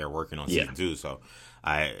they're working on season 2. So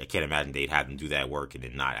I can't imagine they'd have them do that work and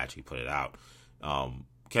then not actually put it out.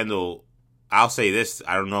 Kendall, I'll say this: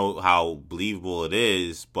 I don't know how believable it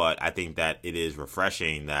is, but I think that it is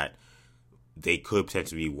refreshing that they could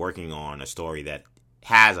potentially be working on a story that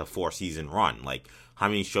has a 4-season run. Like, how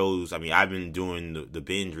many shows? I mean, I've been doing the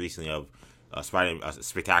binge recently of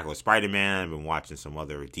Spectacular Spider-Man. I've been watching some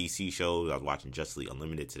other DC shows. I was watching Justice League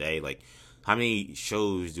Unlimited today. Like, how many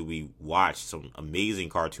shows do we watch? Some amazing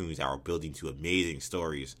cartoons that are building to amazing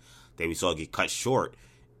stories that we saw get cut short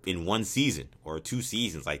in one season or 2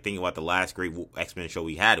 seasons. Like, think about the last great X-Men show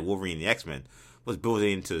we had, Wolverine and the X-Men, was built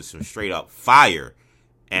into some straight up fire,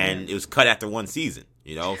 and it was cut after 1 season.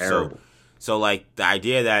 You know, Terrible. so like the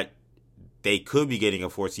idea that they could be getting a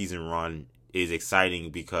 4-season run is exciting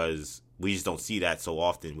because we just don't see that so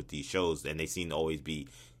often with these shows, and they seem to always be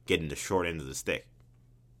getting the short end of the stick.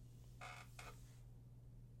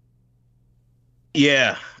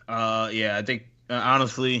 Yeah, I think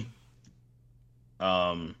honestly,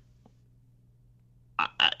 I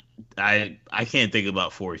can't think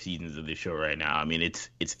about 4 seasons of this show right now. I mean, it's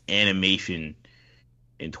animation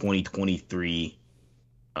in 2023.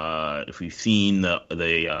 If we've seen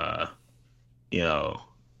the you know,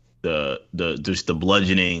 the just the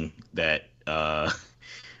bludgeoning that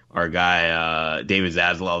our guy David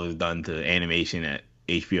Zaslav has done to animation at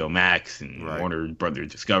HBO Max and Warner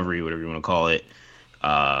Brothers Discovery, whatever you want to call it.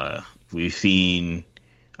 We've seen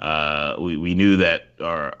we knew that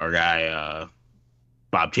our guy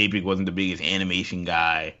Bob Chapek wasn't the biggest animation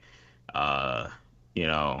guy. There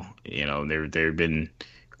have been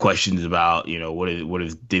questions about what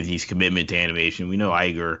is Disney's commitment to animation. We know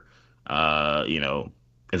Iger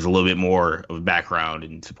has a little bit more of a background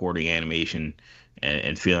in supporting animation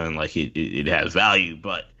and feeling like it has value,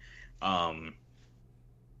 but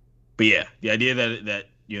yeah, the idea that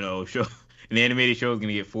an animated show is going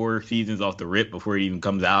to get 4 seasons off the rip before it even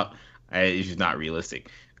comes out, it's just not realistic.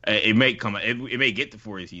 It may get to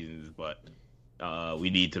 4 seasons, but we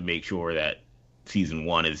need to make sure that season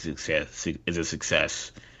 1 is a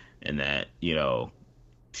success, and that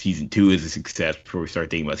season 2 is a success before we start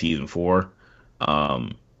thinking about season 4.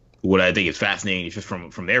 What I think is fascinating is just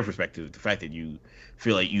from their perspective, the fact that you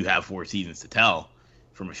feel like you have 4 seasons to tell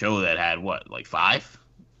from a show that had like 5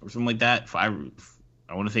 or something like that. 5,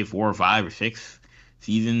 I want to say 4 or 5 or 6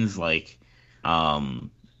 seasons, 80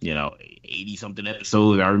 something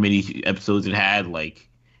episodes, however many episodes it had. Like,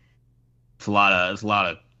 it's a lot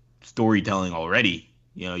of storytelling already.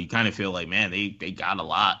 You kind of feel like, man, they got a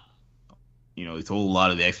lot. They told a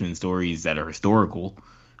lot of the X-Men stories that are historical.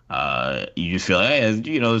 You just feel like,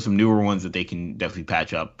 hey, there's some newer ones that they can definitely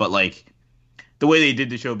patch up. But like the way they did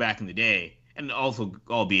the show back in the day, and also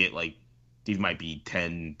albeit like these might be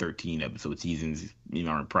 10, 13 episode seasons,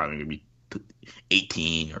 are probably going to be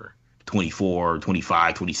 18 or 24,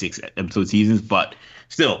 25, 26 episode seasons. But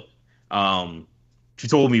still, she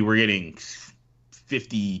told me we're getting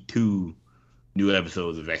 52 new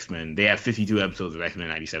episodes of X-Men. They have 52 episodes of X-Men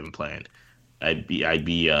 97 planned. I'd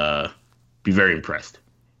be very impressed.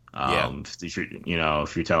 If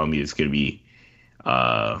you're telling me it's going to be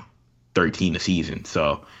 13 a season.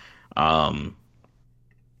 So,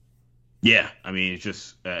 yeah, I mean, it's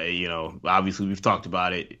just, obviously we've talked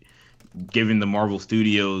about it. Given the Marvel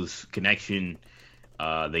Studios connection,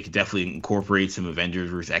 they could definitely incorporate some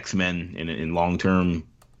Avengers versus X-Men in long-term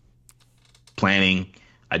planning.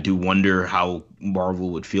 I do wonder how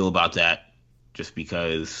Marvel would feel about that, just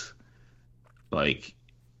because, I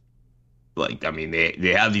mean,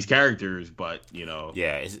 they have these characters, but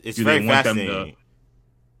it's very fascinating.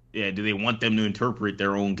 Do they want them to interpret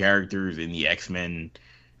their own characters in the X-Men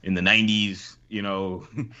in the 90s,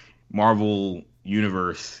 Marvel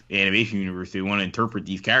universe, animation universe? Do they want to interpret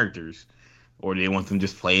these characters, or do they want them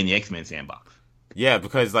just play in the X-Men sandbox? Yeah,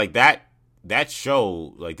 because like that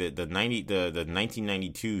show, like the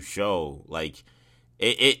 1992 show, like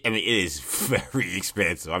it is very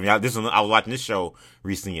expansive. I mean, I was watching this show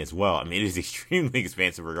recently as well. I mean, it is extremely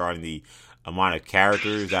expansive regarding the amount of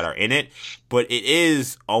characters that are in it, but it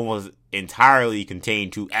is almost entirely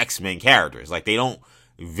contained to X-Men characters. Like, they don't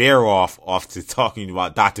veer off to talking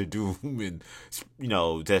about Doctor Doom and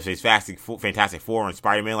Fantastic Four and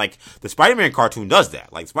Spider-Man. Like, the Spider-Man cartoon does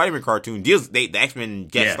that. Like, Spider-Man cartoon the X-Men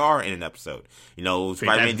guest star in an episode.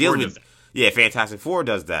 Spider-Man deals with Fantastic Four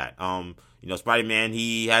does that. Spider-Man,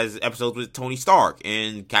 he has episodes with Tony Stark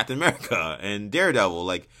and Captain America and Daredevil.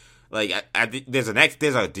 Like I think there's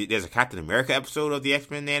a Captain America episode of the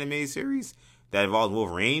X-Men animated series that involves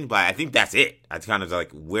Wolverine, but I think that's it. That's kind of like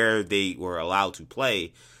where they were allowed to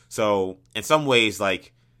play. So in some ways,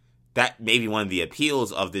 like, that maybe one of the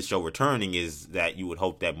appeals of this show returning is that you would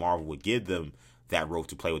hope that Marvel would give them that rope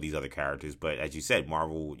to play with these other characters. But as you said,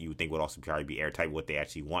 Marvel, you would think, would also probably be airtight with what they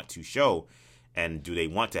actually want to show. And do they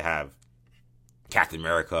want to have Captain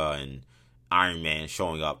America and Iron Man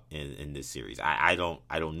showing up in this series? I don't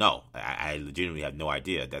know. I legitimately have no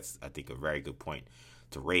idea. That's, I think, a very good point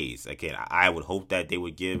to raise. Again, I would hope that they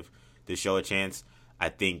would give the show a chance. I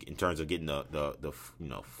think in terms of getting the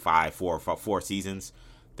 4 seasons,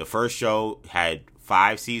 the first show had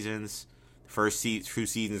 5 seasons. The first 2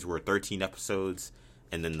 seasons were 13 episodes,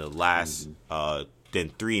 and then the last then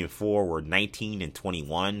 3 and 4 were 19 and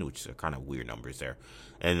 21, which are kind of weird numbers there.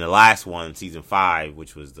 And the last one, season 5,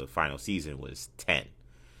 which was the final season, was 10.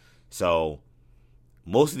 So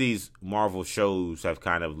most of these Marvel shows have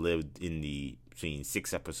kind of lived in the between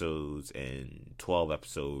 6 episodes and 12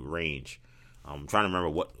 episode range. I'm trying to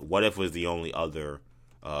remember what if was the only other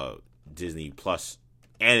Disney Plus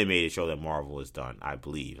animated show that Marvel has done, I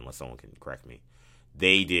believe, unless someone can correct me.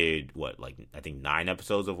 They did I think 9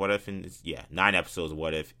 episodes of What If 9 episodes of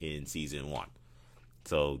What If in season 1.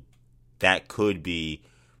 So that could be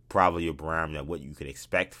probably a barometer of what you could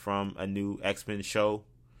expect from a new X-Men show.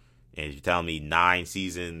 And you're telling me 9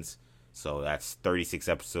 seasons, so that's 36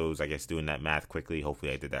 episodes. I guess doing that math quickly.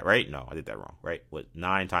 Hopefully I did that right. No, I did that wrong. Right? What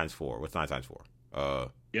 9 times 4? What's 9 times 4?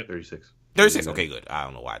 Yep, 36. 36. Okay, good. I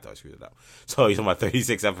don't know why I thought I screwed it up. So you're talking about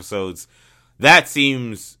 36 episodes. That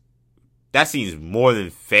seems more than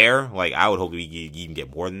fair. Like, I would hope we can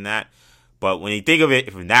get more than that. But when you think of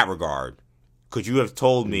it from that regard, could you have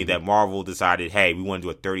told me that Marvel decided, hey, we want to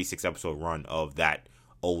do a 36 episode run of that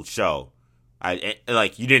old show?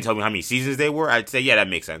 You didn't tell me how many seasons they were. I'd say, yeah, that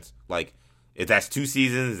makes sense. Like, if that's 2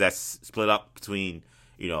 seasons, that's split up between,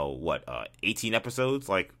 18 episodes.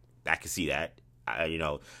 Like, I could see that.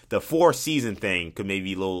 The 4 season thing could maybe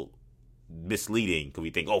be a little misleading. Because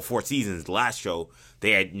we think, 4 seasons. The last show,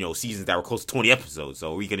 they had, seasons that were close to 20 episodes.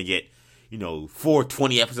 So are we going to get, 4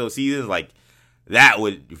 20 episode seasons? Like, that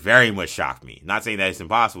would very much shock me. Not saying that it's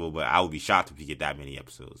impossible, but I would be shocked if you get that many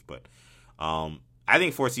episodes. But I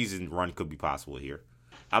think 4 season run could be possible here.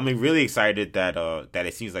 I'm really excited that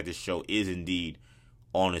it seems like this show is indeed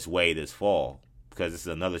on its way this fall, because this is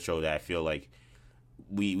another show that I feel like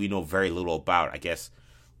we know very little about. I guess,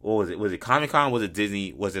 what was it? Was it Comic-Con? Was it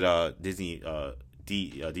Disney? Was it Disney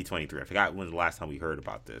D23? I forgot when the last time we heard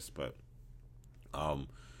about this, but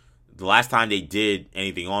the last time they did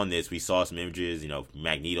anything on this, we saw some images.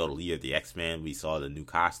 Magneto, the leader of the X-Men. We saw the new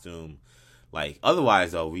costume. Like,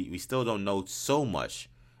 otherwise though, we still don't know so much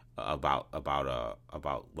about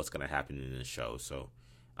what's gonna happen in the show. So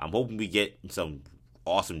I'm hoping we get some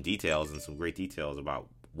awesome details and some great details about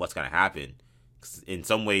what's gonna happen. In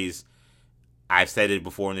some ways, I've said it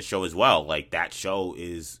before in the show as well. Like, that show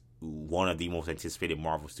is one of the most anticipated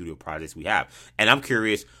Marvel Studio projects we have, and I'm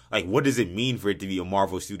curious, like, what does it mean for it to be a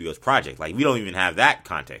Marvel Studios project? Like, we don't even have that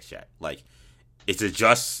context yet. Like, is it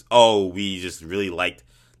just we just really liked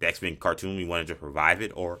the X-Men cartoon, we wanted to revive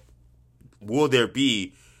it, or will there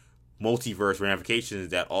be multiverse ramifications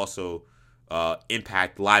that also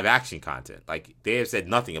impact live action content? Like, they have said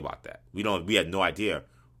nothing about that. We have no idea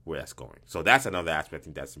where that's going. So that's another aspect I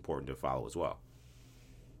think that's important to follow as well.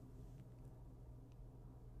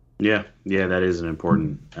 Yeah, that is an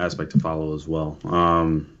important aspect to follow as well.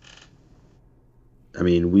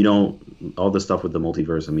 We don't, all the stuff with the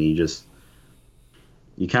multiverse,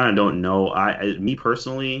 you kind of don't know. Me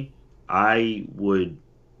personally, I would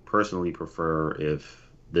personally prefer if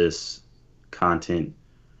this content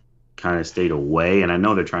kind of stayed away. And I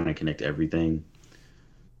know they're trying to connect everything,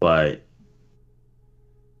 but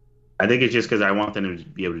I think it's just because I want them to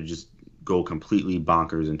be able to just go completely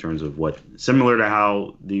bonkers in terms of similar to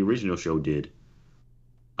how the original show did,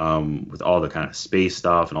 with all the kind of space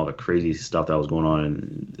stuff and all the crazy stuff that was going on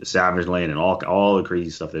in the Savage Land and all the crazy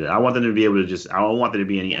stuff I want them to be able to I don't want there to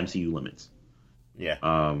be any MCU limits. Yeah.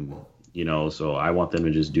 So I want them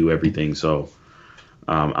to just do everything. So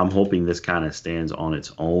I'm hoping this kind of stands on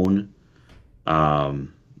its own. But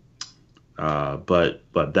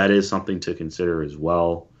that is something to consider as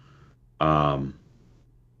well.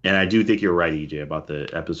 And I do think you're right, EJ, about the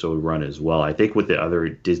episode run as well. I think with the other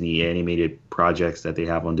Disney animated projects that they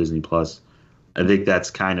have on Disney Plus, I think that's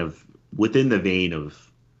kind of within the vein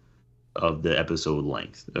of the episode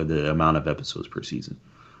length, or the amount of episodes per season.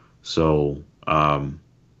 So, I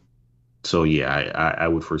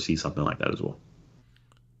would foresee something like that as well.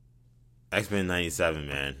 X-Men 97,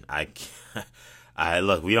 man. I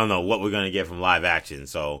look, we don't know what we're gonna get from live action.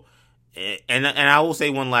 So, and I will say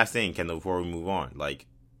one last thing, Kendall, before we move on. Like,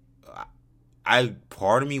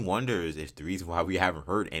 part of me wonders if the reason why we haven't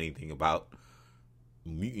heard anything about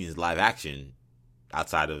Mutants live action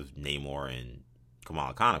outside of Namor and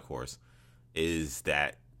Kamala Khan, of course, is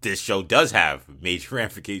that this show does have major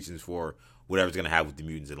ramifications for whatever's going to happen with the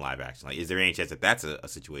Mutants in live action. Like, is there any chance that that's a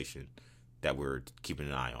situation that we're keeping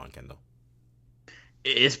an eye on, Kendall?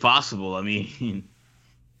 It's possible.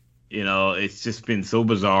 It's just been so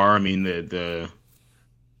bizarre. The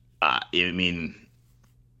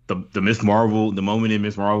Miss Marvel, the moment in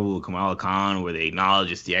Miss Marvel with Kamala Khan where they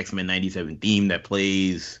acknowledge it's the X-Men 97 theme that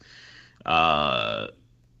plays,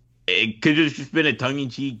 it could have just been a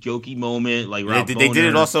tongue-in-cheek, jokey moment. Like, they did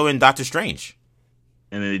it also in Doctor Strange.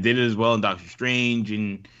 and they did it as well in Doctor Strange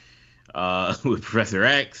and with Professor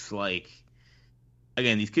X. Like,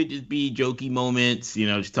 again, these could just be jokey moments,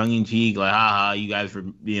 just tongue in cheek, like, haha, you guys were,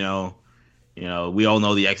 we all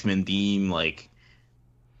know the X-Men theme, like,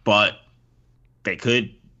 but they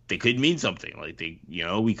could mean something. Like,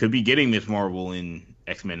 we could be getting Miss Marvel in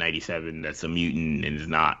X-Men 97 that's a mutant and is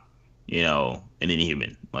not, an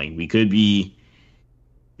Inhuman. Like, we could be,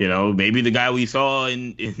 maybe the guy we saw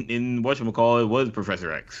in whatchamacallit was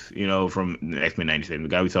Professor X, from X-Men 97, the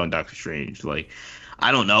guy we saw in Doctor Strange. Like,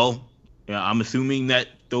 I don't know. I'm assuming that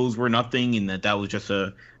those were nothing and that was just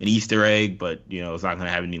an Easter egg, but, it's not going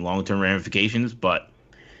to have any long-term ramifications. But,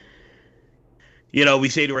 we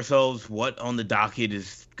say to ourselves, what on the docket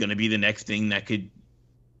is going to be the next thing that could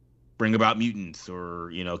bring about mutants?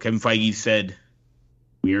 Or, Kevin Feige said,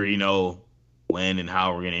 we already know when and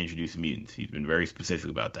how we're going to introduce mutants. He's been very specific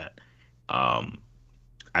about that. I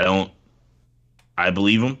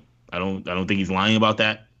believe him. I don't think he's lying about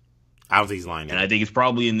that. I don't think he's lying. And I think it's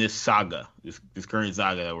probably in this saga, this current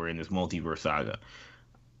saga that we're in, this multiverse saga.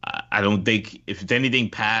 I don't think if it's anything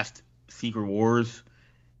past Secret Wars,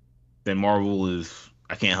 then Marvel is.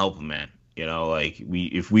 I can't help him, man.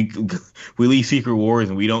 If we leave Secret Wars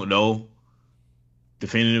and we don't know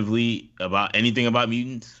definitively about anything about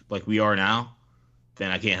mutants like we are now,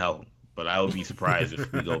 then I can't help him. But I would be surprised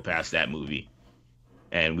if we go past that movie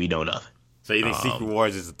and we know nothing. So you think Secret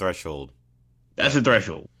Wars is the threshold? That's a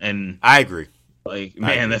threshold, and I agree. Like,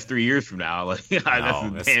 man, that's 3 years from now. Like, that's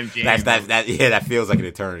a damn shame. That feels like an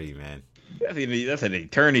eternity, man. That's an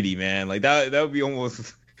eternity, man. Like that would be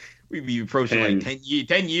almost. We'd be approaching like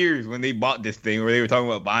 10 years when they bought this thing, where they were talking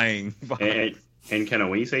about buying. And Kenna,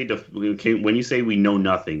 when you say we know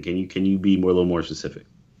nothing, can you be a little more specific?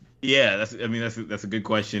 Yeah, that's a good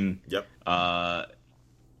question. Yep. I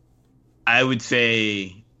would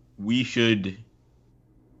say we should.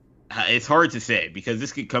 It's hard to say because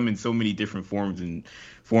this could come in so many different forms, in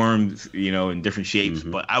different shapes.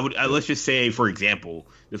 Mm-hmm. But let's just say, for example,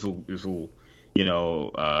 this will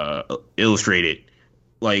illustrate it.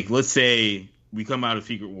 Like, let's say we come out of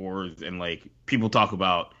Secret Wars and like people talk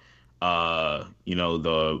about the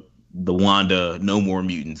Wanda No More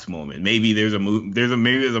Mutants moment. Maybe there's a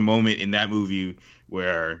moment in that movie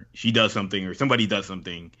where she does something or somebody does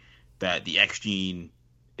something that the X gene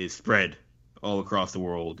is spread all across the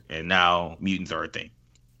world, and now mutants are a thing,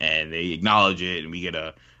 and they acknowledge it, and we get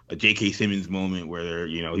a J.K. Simmons moment where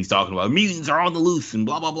he's talking about mutants are on the loose and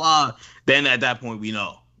blah blah blah. Then at that point we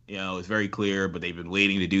know, it's very clear, but they've been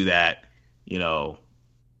waiting to do that, and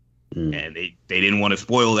they didn't want to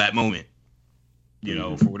spoil that moment,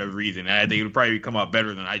 for whatever reason. And I think it would probably come out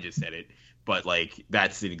better than I just said it, but like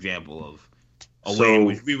that's an example of a way in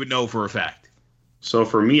which we would know for a fact. So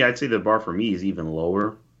for me, I'd say the bar for me is even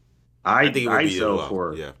lower. I'd settle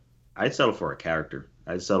for a character.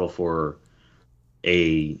 I'd settle for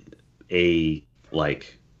a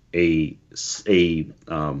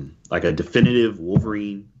definitive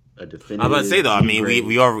Wolverine. I'm about to say though. I mean,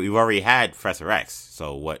 we've already had Professor X.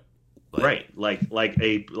 So what? Right, like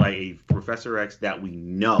a Professor X that we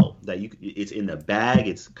know that it's in the bag.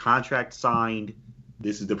 It's contract signed.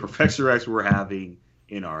 This is the Professor X we're having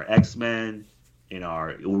in our X-Men.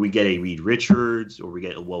 We get a Reed Richards, or we're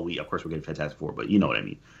getting Fantastic Four, but you know what I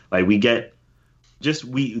mean. Like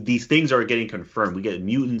these things are getting confirmed. We get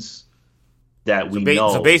mutants that we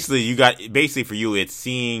know. So basically for you, it's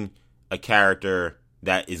seeing a character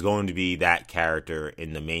that is going to be that character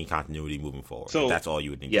in the main continuity moving forward. So that's all you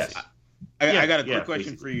would need. Yes. To see. I got a quick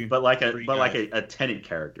question for you, but like a Tenet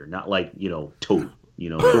character, not like Toad.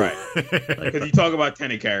 Right? Because you talk about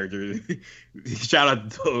Tenet characters. Shout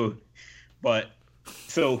out to Toad, but.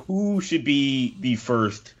 So who should be the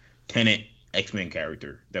first Tenet X-Men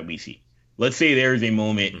character that we see? Let's say there's a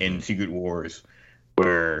moment in Secret Wars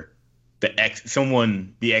where the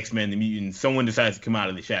X-Men, the mutants, someone decides to come out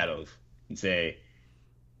of the shadows and say,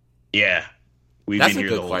 "Yeah, we've been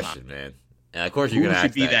here the whole time." That's a good question, man. And of course you're gonna ask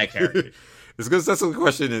should be that character. It's because that's the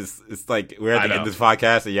question. It's like we're at the end of this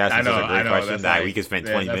podcast, and you asked such a great question that we can spend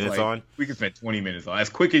 20 minutes on. We can spend 20 minutes on as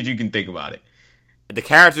quick as you can think about it. The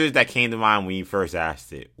characters that came to mind when you first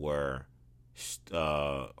asked it were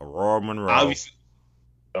Aurora Monroe,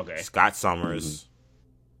 Scott Summers.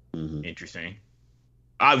 Mm-hmm. Interesting.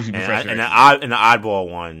 Obviously, Professor X. And the oddball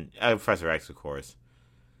one, Professor X, of course.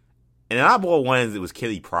 And the oddball one, it was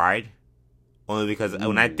Kitty Pryde, only because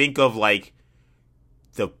when I think of like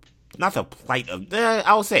not the plight of,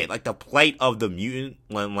 I will say it, like the plight of the mutant,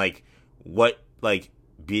 when like what like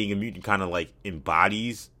being a mutant kind of like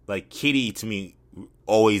embodies, like Kitty to me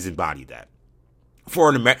always embodied that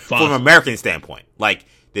from an American standpoint, like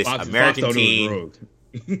this American teen.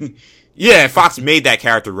 Yeah, Fox made that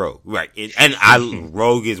character Rogue, right?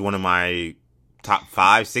 Rogue is one of my top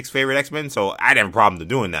 5, 6 favorite X-Men, so I didn't have a problem to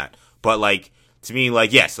doing that. But like to me,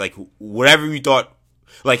 like yes, like whatever you thought,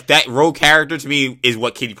 like that Rogue character to me is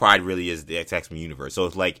what Kitty Pryde really is the X-Men universe. So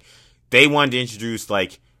it's like they wanted to introduce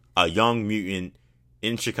like a young mutant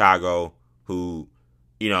in Chicago who,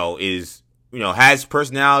 is has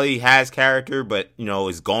personality, has character, but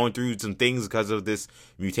is going through some things because of this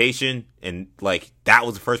mutation, and like that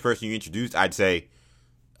was the first person you introduced. I'd say,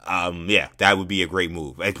 that would be a great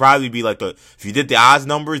move. It'd probably be like if you did the odds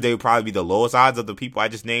numbers, they would probably be the lowest odds of the people I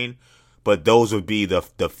just named, but those would be the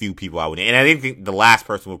few people I would name. And I didn't think the last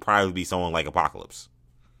person would probably be someone like Apocalypse.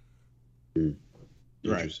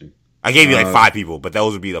 Interesting. I gave you like 5 people, but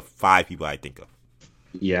those would be the 5 people I think of.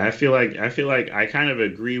 Yeah, I feel like I kind of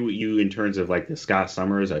agree with you in terms of like the Scott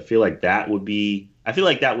Summers. I feel like that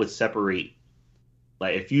would separate.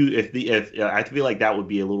 Like I feel like that would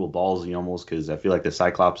be a little ballsy almost, because I feel like the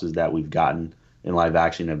Cyclopses that we've gotten in live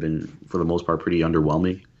action have been for the most part pretty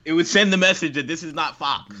underwhelming. It would send the message that this is not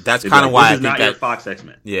Fox. That's kind of why this is not your Fox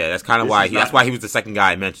X-Men. Yeah, that's kind of why that's why he was the second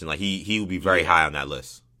guy I mentioned. Like he would be very high on that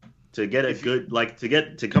list. To get a good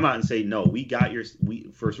to come out and say no,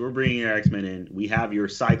 we're bringing your X-Men in. We have your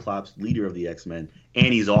Cyclops, leader of the X-Men, and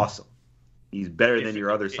he's awesome. He's better than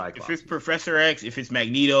your other Cyclops. If it's Professor X, if it's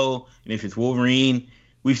Magneto, and if it's Wolverine,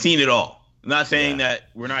 we've seen it all. I'm not saying that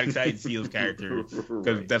we're not excited to see those characters,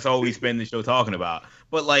 because that's all we spend the show talking about.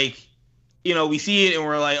 But like, we see it and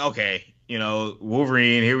we're like, okay,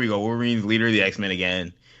 Wolverine, here we go. Wolverine's leader of the X-Men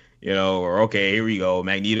again. Or okay, here we go.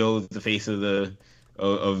 Magneto's the face of the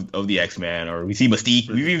X-Men, or we see Mystique.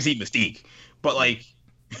 We've even seen Mystique, but like,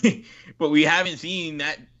 but we haven't seen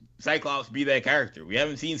that Cyclops be that character. We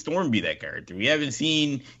haven't seen Storm be that character. We haven't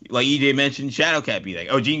seen, like EJ mentioned, Shadowcat be that.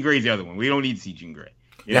 Oh, Jean Grey's the other one. We don't need to see Jean Grey.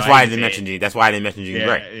 That's why I didn't mention Jean. That's why I didn't mention Jean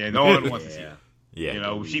Grey. Yeah, no one wants to see her.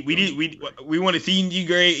 Yeah, we want to see Jean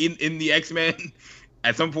Grey in the X-Men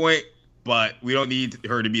at some point, but we don't need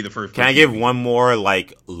her to be the first. Can I give one more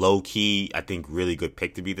like low key, I think really good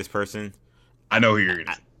pick to be this person? I know who you're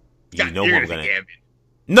gonna say. You know who I'm gonna. Gambit.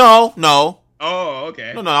 No. Oh,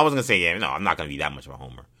 okay. No, I wasn't gonna say Gambit. No, I'm not gonna be that much of a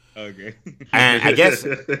homer. Okay. And I guess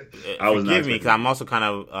I was forgive me because I'm also kind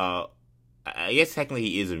of. I guess technically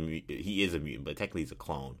he is a mutant, but technically he's a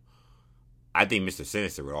clone. I think Mr.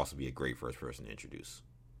 Sinister would also be a great first person to introduce.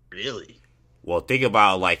 Really? Well, think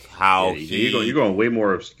about like how you're going way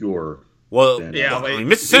more obscure. Well,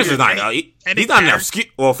 Mr. Sinister's not. He's not an obscure.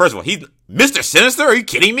 Well, first of all, he's Mr. Sinister. Are you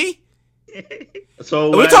kidding me? So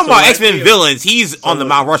we're talking about X-Men villains. He's on the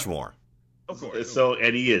Mount Rushmore. Of course. So,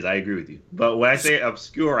 and he is. I agree with you. But when I say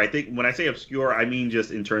obscure, I mean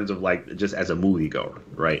just in terms of like just as a moviegoer,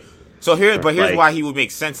 right? So here's why he would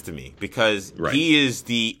make sense to me, because he is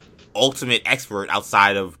the ultimate expert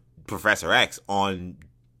outside of Professor X on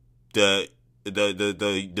the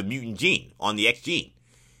mutant gene, on the X gene.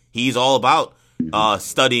 He's all about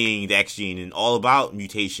studying the X gene and all about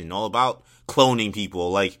mutation, all about cloning people.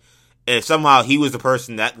 Like, if somehow he was the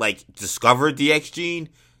person that like discovered the X gene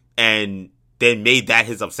and then made that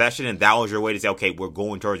his obsession, and that was your way to say, okay, we're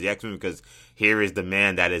going towards the X-Men because here is the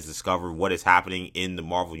man that has discovered what is happening in the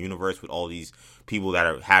Marvel universe with all these people that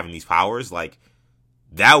are having these powers. Like,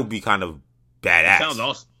 that would be kind of badass. Sounds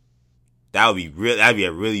awesome. That'd be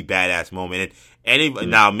a really badass moment.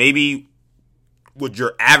 And now maybe would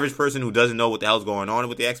your average person who doesn't know what the hell's going on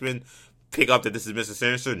with the X-Men pick up that this is Mr.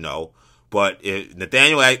 Sinister? No. But if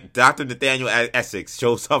Dr. Nathaniel Essex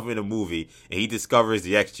shows up in a movie and he discovers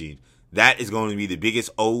the X gene, that is going to be the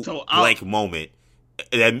biggest blank moment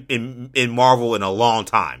in Marvel in a long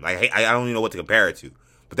time. Like, I don't even know what to compare it to,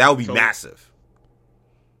 but that would be massive.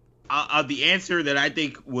 The answer that I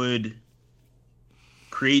think would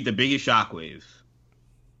create the biggest shockwaves,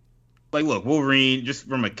 like, look, Wolverine, just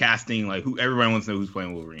from a casting, like, who everybody wants to know who's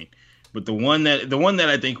playing Wolverine, but the one that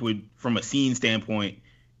I think would, from a scene standpoint,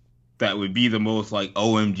 that would be the most like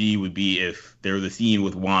OMG would be if there was a scene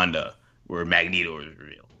with Wanda where Magneto is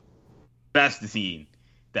revealed. That's the scene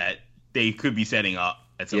that they could be setting up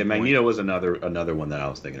at some point. Yeah, Magneto was another one that I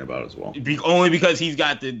was thinking about as well. Only because he's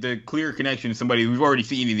got the clear connection to somebody we've already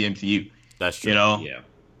seen in the MCU. That's true. Yeah,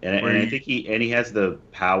 and I think he has the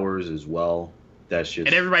powers as well. That's just,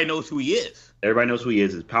 and everybody knows who he is. Everybody knows who he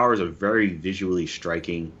is. His powers are very visually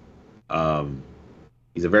striking.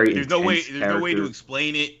 He's a very there's no way to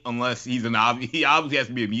explain it unless he obviously has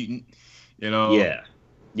to be a mutant, Yeah.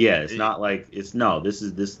 It's not like this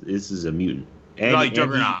is a mutant. And like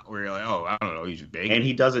Juggernaut, where you're like, oh, I don't know, he's just big. And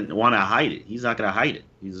he doesn't want to hide it. He's not going to hide it.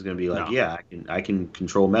 He's just going to be like, I can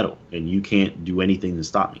control metal, and you can't do anything to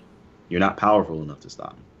stop me. You're not powerful enough to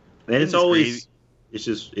stop me. And it's always It's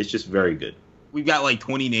just very good. We've got like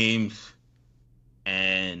 20 names,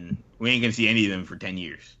 and we ain't gonna see any of them for 10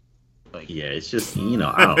 years. Like, yeah, it's just I don't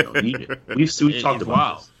know. We've talked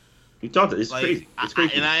about this. We talked. It's like, crazy. It's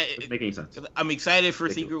crazy. And it doesn't make any sense. I'm excited for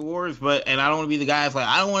Secret Wars, and I don't want to be the guy that's like,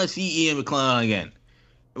 I don't want to see Ian McKellen again.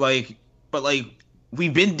 But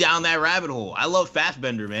we've been down that rabbit hole. I love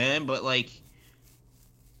Fassbender, man, but like,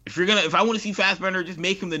 if I want to see Fassbender, just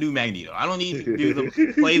make him the new Magneto. I don't need to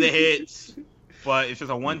do play the hits, but it's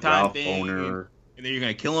just a one-time thing. And then you're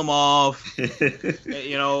gonna kill him off. I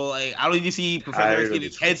don't need to see Professor X get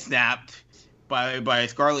his head snapped by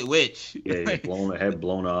Scarlet Witch. Yeah, head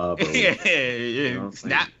blown up. Or,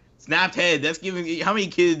 snapped head. That's giving. How many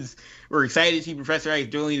kids were excited to see Professor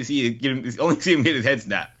X? Only to see him get his head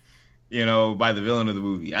snapped. By the villain of the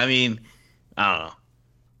movie. I mean, I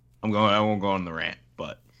don't know. I won't go on the rant,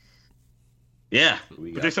 but yeah.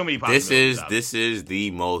 But there's so many possibilities. This is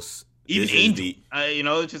the most. Even Angel.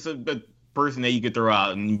 It's just a person that you could throw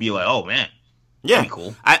out and be like, oh man. Yeah,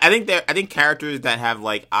 cool. I think characters that have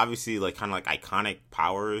like obviously like kind of like iconic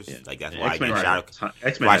powers, like that's why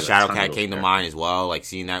Shadowcat came to mind as well. Like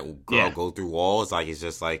seeing that girl go through walls, like it's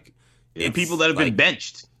just like and people that have been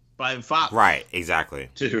benched by Fox. Right, exactly.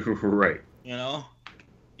 Right.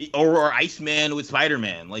 Or Iceman with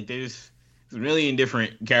Spider-Man. Like there's a million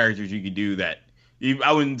different characters you could do that.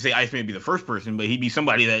 I wouldn't say Iceman would be the first person, but he'd be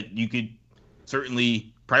somebody that you could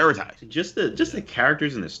certainly prioritize. Just the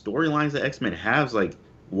characters and the storylines that X-Men has, like,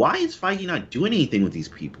 why is Feige not doing anything with these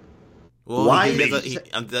people? Well, why?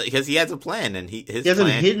 Because he has a plan, and he has them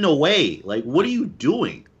hidden away. Like, what are you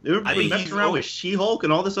doing? They're messing around with She-Hulk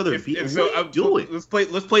and all this other people. What are you doing? Let's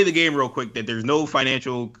play the game real quick. That there's no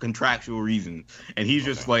financial contractual reason, and he's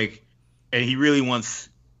just like, and he really wants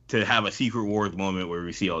to have a Secret Wars moment where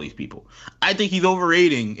we see all these people. I think he's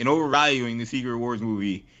overrating and overvaluing the Secret Wars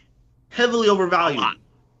movie. Heavily overvalued.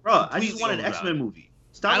 Bro, I just want an X-Men movie.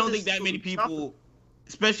 I don't think that many people,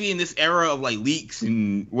 especially in this era of like leaks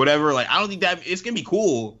and whatever, like I don't think that it's gonna be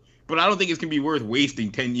cool, but I don't think it's gonna be worth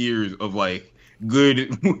wasting 10 years of like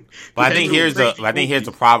good. But I think here's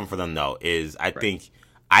the problem for them though is I think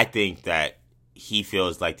that he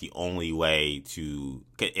feels like the only way to,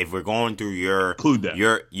 if we're going through you're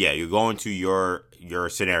going to your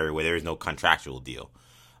scenario where there is no contractual deal.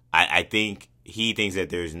 I think he thinks that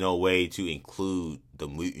there's no way to include the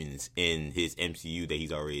mutants in his MCU that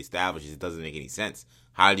he's already established. It doesn't make any sense.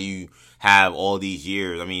 How do you have all these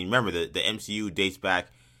years? I mean, remember the MCU dates back,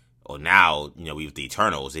 or now, we have the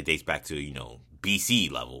Eternals, it dates back to,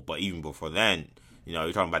 BC level. But even before then,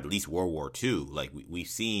 you're talking about at least World War II. Like we've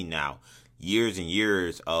seen now years and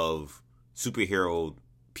years of superpowered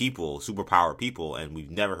people, and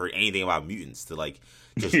we've never heard anything about mutants to like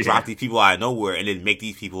just drop these people out of nowhere and then make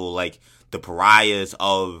these people like the pariahs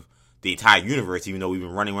of the entire universe, even though we've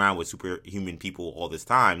been running around with superhuman people all this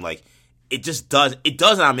time. Like it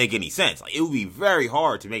does not make any sense. Like it would be very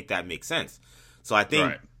hard to make that make sense. So I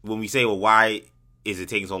think when we say, well, why is it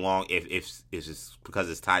taking so long if it's just because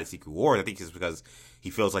it's tied to Secret Wars, I think it's because he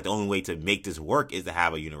feels like the only way to make this work is to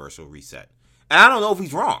have a universal reset. And I don't know if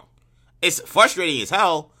he's wrong. It's frustrating as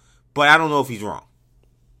hell, but I don't know if he's wrong.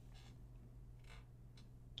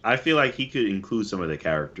 I feel like he could include some of the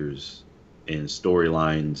characters and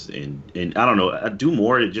storylines and I don't know, do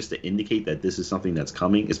more just to indicate that this is something that's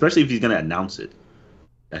coming, especially if he's going to announce it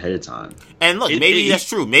ahead of time. And look, maybe that's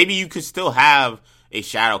true. Maybe you could still have a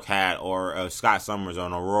Shadowcat or a Scott Summers or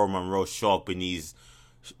an Aurora Monroe show up in these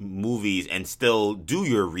movies and still do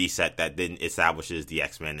your reset that then establishes the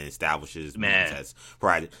X-Men and establishes as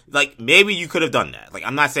right. Like maybe you could have done that. Like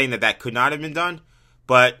I'm not saying that could not have been done,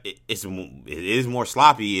 but it is more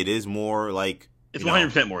sloppy. It is more like it's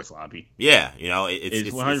 100% more sloppy. Yeah,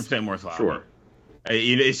 it's 100% more sloppy. Sure.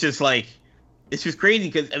 It's just like it's just crazy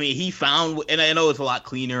because I mean he found, and I know it's a lot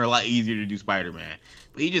cleaner, a lot easier to do Spider-Man,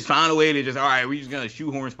 but he just found a way to just we're just gonna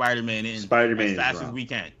shoehorn Spider-Man in as fast as we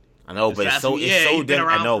can. I know, but it's so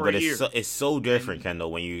different. I know, but it's so different,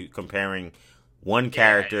 Kendall, when you're comparing one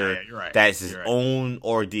character that's his own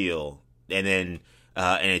ordeal, and then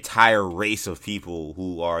an entire race of people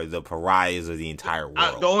who are the pariahs of the entire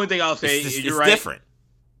world. The only thing I'll say is you're right. It's different.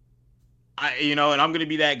 And I'm gonna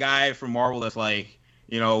be that guy from Marvel that's like,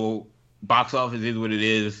 box office is what it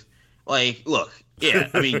is. Like, look, I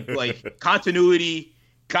mean, like continuity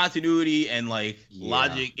and like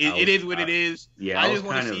logic. It is what it is. Yeah, I just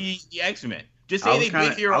want to see the X-Men. Just say they've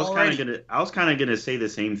been here already. I was kind of gonna say the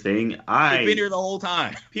same thing. They've been here the whole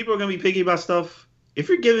time. People are gonna be picky about stuff. If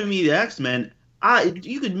you're giving me the X-Men,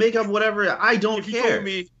 you could make up whatever. I don't care.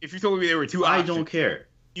 If you told me there were two options, I don't care.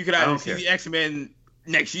 You could either see the X-Men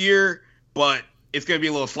next year, but it's gonna be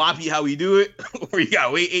a little sloppy how we do it, or you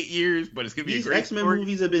gotta wait 8 years, but it's gonna be These a great X-Men story.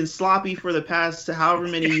 movies have been sloppy for the past however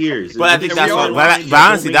many years. But I think that's what. But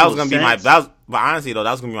honestly, that was gonna be my. But honestly, though,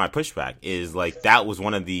 that was gonna be my pushback. Is like that was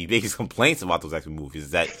one of the biggest complaints about those X-Men movies.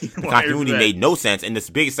 Is that the continuity made no sense, and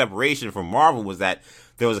the biggest separation from Marvel was that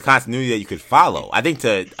there was a continuity that you could follow. I think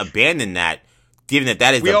to abandon that, given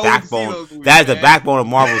that is the backbone, that is the backbone of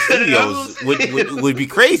Marvel Studios, would be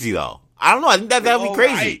crazy though. I don't know. I think that would be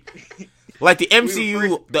crazy. Right. Like the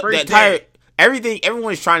MCU, the entire everything.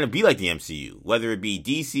 Everyone is trying to be like the MCU, whether it be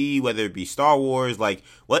DC, whether it be Star Wars. Like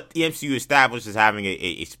what the MCU established as having a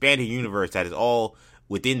expanded universe that is all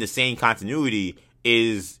within the same continuity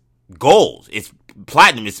is gold. It's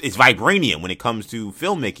platinum. It's vibranium when it comes to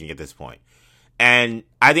filmmaking at this point. And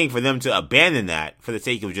I think for them to abandon that for the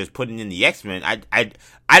sake of just putting in the X-Men, I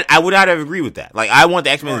would not have agreed with that. Like I want the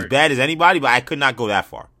X-Men as bad as anybody, but I could not go that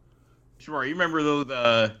far. Sure, you remember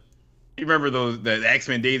those? You remember those the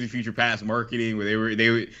X-Men Days of Future Past marketing where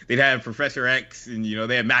they'd have Professor X and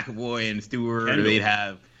they had McAvoy and Stewart, or they'd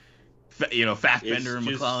have Fassbender and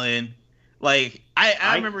McClellan. Like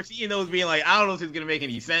I remember seeing those being like, I don't know if it's gonna make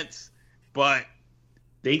any sense, but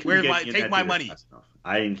they can take my money.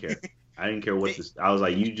 I didn't care. I didn't care what this. I was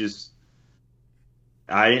like, you just.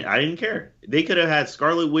 I didn't care. They could have had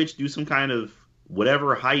Scarlet Witch do some kind of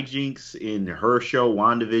whatever hijinks in her show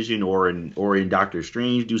WandaVision or in Doctor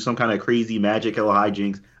Strange, do some kind of crazy magical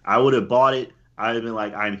hijinks. I would have bought it. I'd have been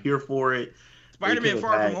like, I'm here for it. Spider-Man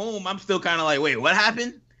Far From Home, I'm still kind of like, wait, what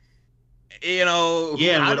happened? Yeah, how with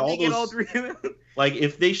did all they get those, all three of them? Like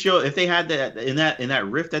if they had that in that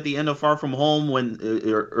rift at the end of Far From Home when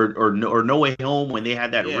or No Way Home when they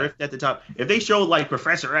had that rift at the top, if they showed like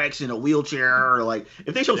Professor X in a wheelchair or like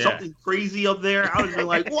if they showed something crazy up there, I would have been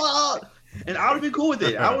like, what? And I would have been cool with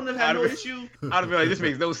it. I wouldn't have had no issue. I'd have been like, this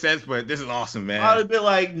makes no sense, but this is awesome, man. I would have been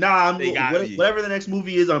like, nah, whatever the next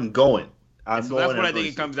movie is, I'm going. That's what I think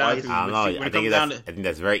it comes down to. I don't know. I think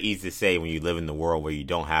that's very easy to say when you live in the world where you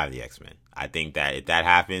don't have the X-Men. I think that if that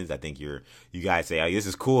happens, I think you guys say, oh, this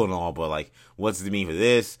is cool and all, but like, what's it mean for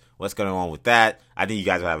this? What's going on with that? I think you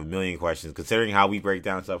guys will have a million questions considering how we break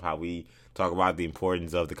down stuff, how we talk about the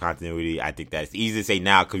importance of the continuity. I think that it's easy to say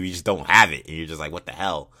now because we just don't have it, and you're just like, what the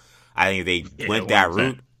hell? I think if they went that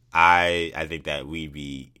route, I think that we'd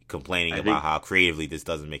be complaining about how creatively this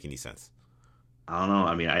doesn't make any sense. I don't know.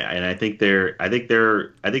 I mean, I think they're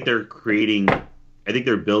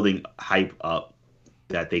building hype up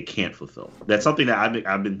that they can't fulfill. That's something that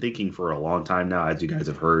I've been thinking for a long time now, as you guys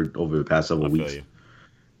have heard over the past several weeks.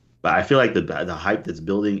 But I feel like the hype that's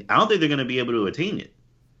building, I don't think they're going to be able to attain it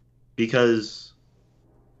because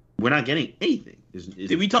we're not getting anything.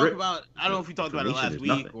 Did we talk about? I don't know if we talked about it last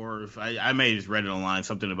week or if I may have just read it online.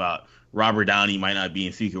 Something about Robert Downey might not be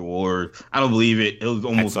in Secret Wars. I don't believe it. It was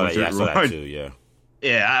almost I saw that too. Yeah.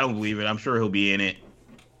 Yeah, I don't believe it. I'm sure he'll be in it,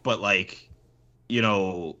 but like,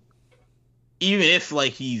 even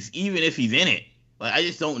if he's in it, like I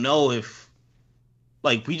just don't know if,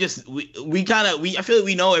 like I feel like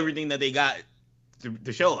we know everything that they got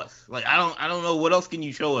to show us. Like I don't know what else can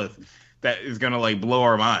you show us that is gonna like blow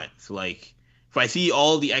our minds. Like if I see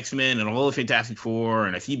all the X-Men and all the Fantastic Four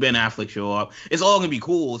and I see Ben Affleck show up, it's all gonna be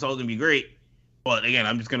cool. It's all gonna be great. But again,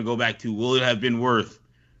 I'm just gonna go back to, will it have been worth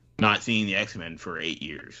not seeing the X-Men for 8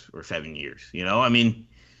 years or 7 years? I mean,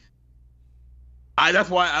 that's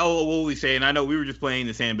why I will always say, and I know we were just playing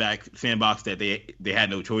the sandbox that they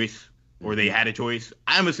had no choice, or they had a choice.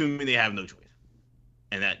 I'm assuming they have no choice,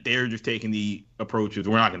 and that they're just taking the approach of,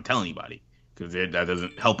 we're not going to tell anybody because that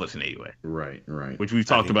doesn't help us in any way. Right. Which we've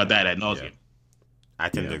talked about that ad nauseum. Yeah. I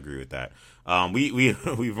tend to agree with that.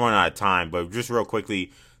 We've run out of time, but just real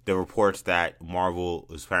quickly, the reports that Marvel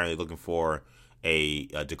is apparently looking for a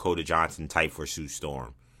Dakota Johnson type for Sue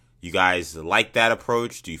Storm. You guys like that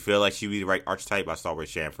approach? Do you feel like she'd be the right archetype? I'll start with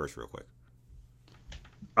Shan first, real quick.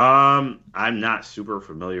 I'm not super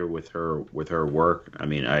familiar with her work. I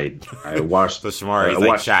mean, I watched. So Shamari,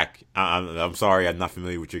 like Shaq. I'm sorry, I'm not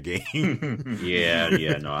familiar with your game.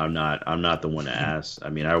 yeah, no, I'm not the one to ask. I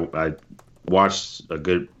mean, I watched a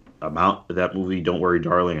good amount of that movie. Don't Worry,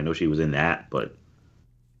 Darling. I know she was in that, but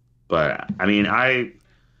I mean, I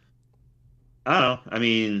don't know.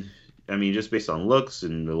 I mean, just based on looks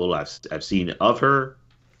and the little I've seen of her,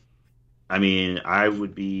 I mean, I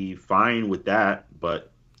would be fine with that. But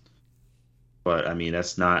I mean,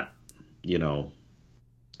 that's not, I'm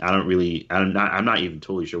not even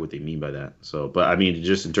totally sure what they mean by that. So, but I mean,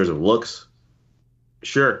 just in terms of looks,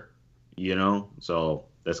 sure, So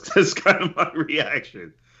that's kind of my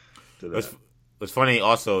reaction to that. What's funny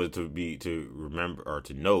also to remember or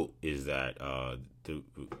to note is that the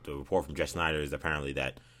report from Jeff Snyder is apparently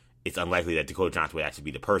that it's unlikely that Dakota Johnson would actually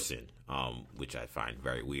be the person, which I find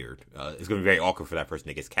very weird. It's going to be very awkward for that person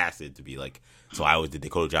that gets casted to be like, so I was the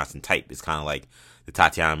Dakota Johnson type. It's kind of like the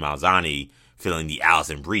Tatiana Maslany filling the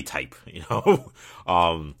Alison Brie type, you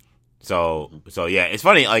know? So yeah, it's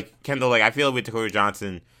funny. Like, Kendall, like, I feel like with Dakota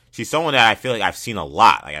Johnson, she's someone that I feel like I've seen a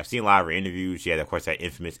lot. Like, I've seen a lot of her interviews. She had, of course, that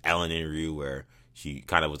infamous Ellen interview where she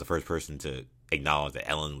kind of was the first person to acknowledge that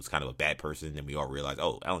Ellen was kind of a bad person, and we all realized,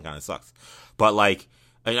 oh, Ellen kind of sucks. But, like,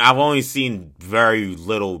 and I've only seen very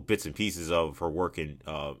little bits and pieces of her work in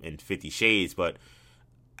 50 Shades, but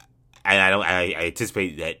I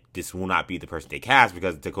anticipate that this will not be the person they cast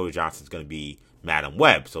because Dakota Johnson's going to be Madam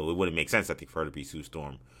Web, so it wouldn't make sense, I think, for her to be Sue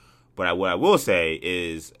Storm. But what I will say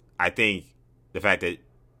is I think the fact that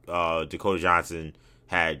Dakota Johnson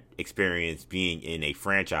had experience being in a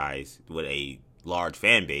franchise with a large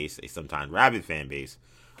fan base, a sometimes rabid fan base,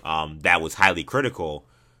 that was highly critical,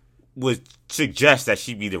 would suggest that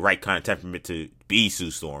she'd be the right kind of temperament to be Sue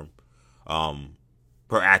Storm.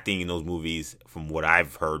 Her acting in those movies, from what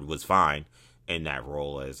I've heard, was fine in that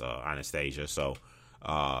role as Anastasia. So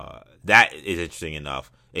that is interesting enough.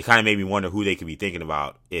 It kind of made me wonder who they could be thinking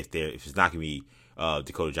about if it's not going to be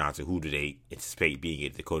Dakota Johnson. Who do they anticipate being a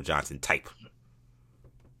Dakota Johnson type?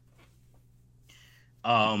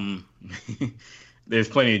 There's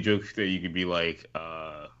plenty of jokes that you could be like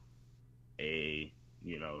a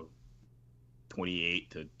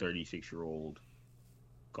 28 to 36-year-old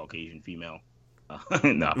Caucasian female.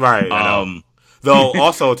 No. Right. Though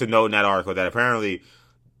also to note in that article that apparently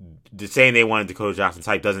saying they wanted Dakota Johnson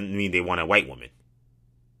type doesn't mean they want a white woman.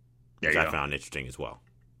 Which I found interesting as well.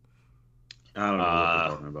 I don't know what they're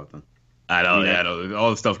talking about then. I know. All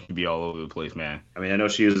the stuff can be all over the place, man. I mean, I know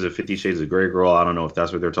she was a 50 Shades of Grey girl. I don't know if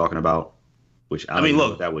that's what they're talking about. Which I don't know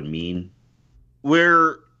what that would mean.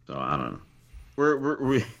 So I don't know.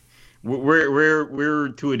 We're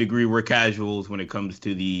to a degree we're casuals when it comes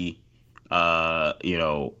to the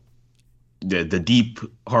the deep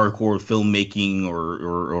hardcore filmmaking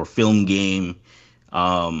or film game.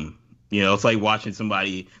 It's like watching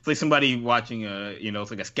somebody. It's like somebody watching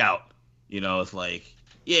it's like a scout. It's like,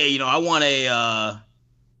 I want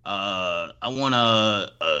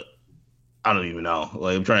I don't even know.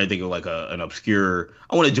 Like, I'm trying to think of like an obscure.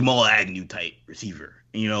 I want a Jamal Agnew type receiver.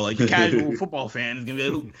 Like a casual football fan is gonna be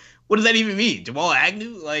like, what does that even mean? Jamal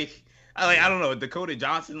Agnew? Like I don't know. Dakota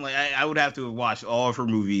Johnson. Like I would have to have watched all of her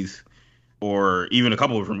movies, or even a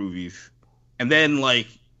couple of her movies, and then like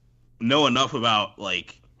know enough about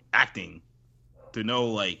like acting to know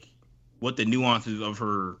like what the nuances of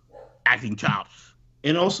her acting chops.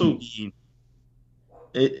 And also,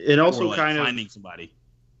 it also like kind of finding somebody.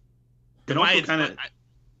 It also kind of.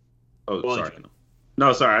 Sorry.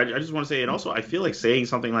 No, sorry. I just want to say, and also, I feel like saying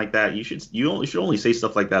something like that, you should only say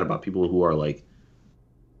stuff like that about people who are like,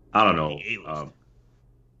 I don't know,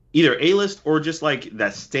 either A-list or just like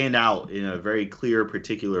that stand out in a very clear,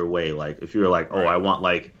 particular way. Like if you're like, I want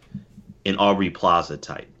like an Aubrey Plaza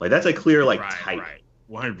type, like that's a clear like type. Right.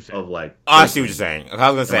 100%. Of like, I see what you're saying.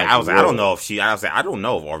 I was gonna say, I don't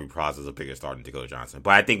know if Aubrey Plaza is a bigger star than Dakota Johnson,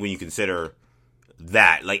 but I think when you consider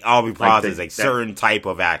that, like Aubrey Plaza is a certain type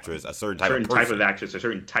of actress, a certain type of actress, a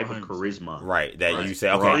certain type of charisma, right? That you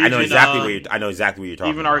say, okay, I know exactly what you're talking about.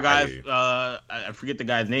 Even our guys, I forget the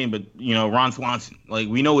guy's name, but Ron Swanson, like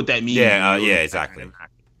we know what that means. Yeah, exactly. Like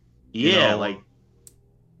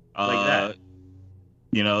that.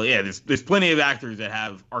 There's plenty of actors that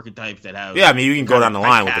have archetypes that have. Yeah, I mean, you can go down the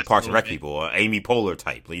line with the Parks and Rec people. Amy Poehler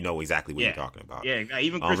type, you know exactly what you're talking about. Yeah,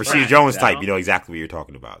 even Chris Rashida Jones type, you know exactly what you're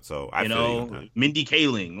talking about. So I feel Mindy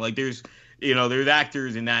Kaling, like there's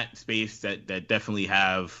actors in that space that definitely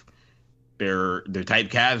have their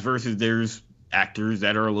typecast versus there's actors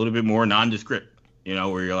that are a little bit more nondescript.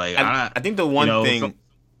 Where you're like, I think the one thing.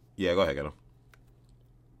 Yeah, go ahead, Ghetto.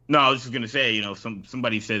 No, I was just gonna say,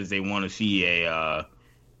 somebody says they want to see a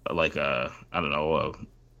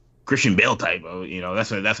Christian Bale type.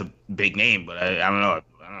 That's a big name, but I don't know.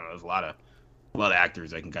 There's a lot of actors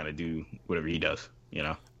that can kind of do whatever he does.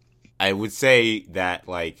 I would say that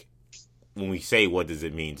like when we say what does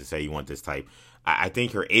it mean to say you want this type, I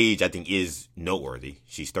think her age is noteworthy.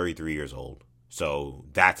 She's 33 years old. So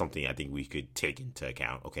that's something I think we could take into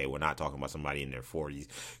account. Okay, we're not talking about somebody in their 40s.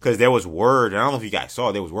 Because there was word, and I don't know if you guys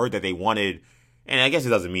saw, there was word that they wanted, and I guess it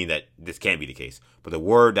doesn't mean that this can't be the case, but the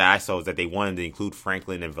word that I saw was that they wanted to include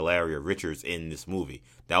Franklin and Valeria Richards in this movie.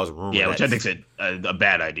 That was a rumor. Yeah, which I think's a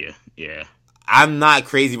bad idea. Yeah. I'm not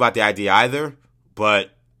crazy about the idea either,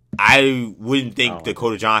 but I wouldn't think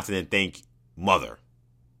Dakota Johnson and think mother.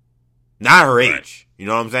 Not her age. Right. You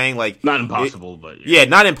know what I'm saying? Like not impossible, but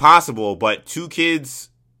not impossible, but two kids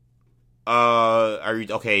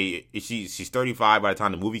she's 35 by the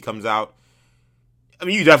time the movie comes out. I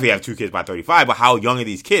mean, you definitely have 2 kids by 35, but how young are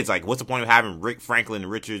these kids? Like, what's the point of having Rick, Franklin,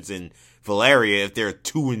 Richards, and Valeria if they're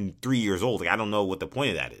 2 and 3 years old? Like, I don't know what the point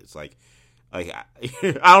of that is. Like I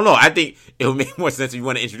don't know. I think it would make more sense if you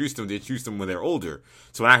want to introduce them when they're older.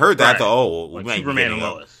 So when I heard that, I thought, we might Superman and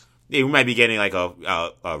Lois. We might be getting like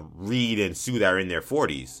a Reed and Sue that are in their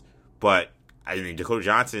 40s. But I mean, Dakota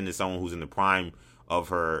Johnson is someone who's in the prime of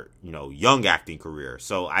her, young acting career.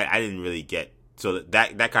 So I didn't really get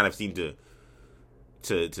that kind of seemed to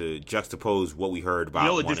juxtapose what we heard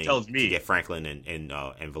about what this tells me? To get Franklin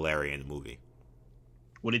and Valeria in the movie.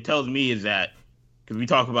 What it tells me is that, because we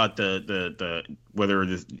talk about the whether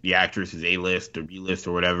the actress is A-list or B-list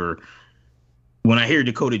or whatever, when I hear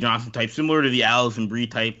Dakota Johnson type, similar to the Alison Brie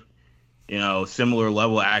type, similar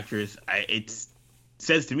level actress, it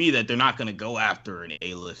says to me that they're not going to go after an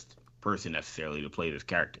A-list person necessarily to play this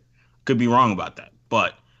character. Could be wrong about that,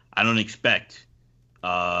 but I don't expect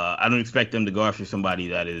them to go after somebody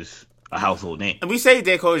that is a household name. And we say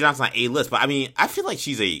Dakota Johnson on A-list, but I mean, I feel like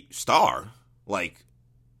she's a star. Like,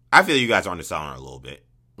 I feel like you guys are underselling her a little bit.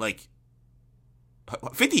 Like,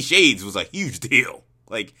 50 Shades was a huge deal.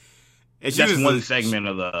 Like, and that's one segment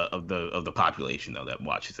of the population though that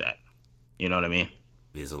watches that. You know what I mean?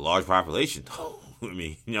 There's a large population. I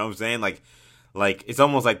mean, you know what I'm saying? Like it's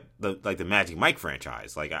almost like the Magic Mike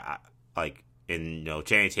franchise. And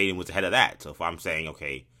Channing Tatum was ahead of that. So if I'm saying,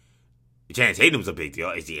 okay, Channing Tatum's a big deal,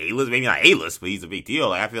 is he A-list? Maybe not A-list, but he's a big deal.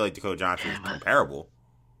 Like, I feel like Dakota Johnson is comparable.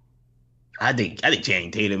 I think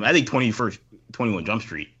Channing Tatum. I think 21 Jump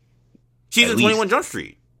Street. She's in 21 Jump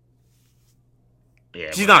Street.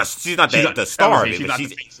 Yeah, she's not the star of it. But she's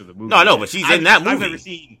the face of the movie. No, I know, but she's in that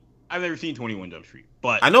movie. I've never seen 21 Jump Street,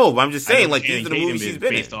 but I know. But I'm just saying, like, these are the movies she's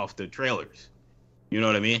been based off the trailers. You know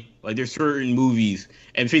what I mean? Like, there's certain movies,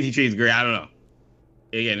 and 50 Shades of Grey. I don't know.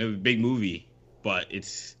 Again, it was a big movie, but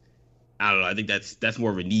I don't know. I think that's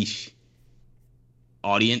more of a niche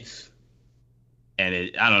audience,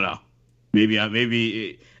 and I don't know. Maybe I'm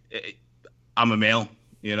a male.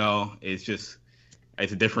 It's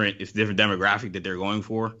a different demographic that they're going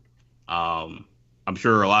for. I'm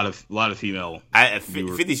sure a lot of female.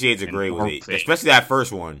 50 Shades of Grey especially that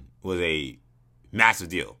first one, was a massive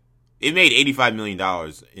deal. It made $85 million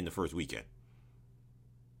in the first weekend.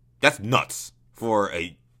 That's nuts for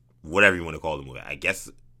a whatever you want to call the movie. I guess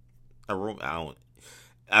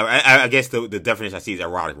I guess the definition I see is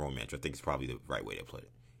erotic romance. I think it's probably the right way to put it.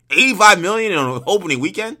 $85 million on an opening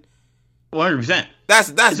weekend. 100%. That's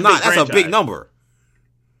a big number.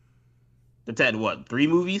 That's at what? 3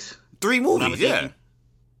 movies? 3 movies, yeah.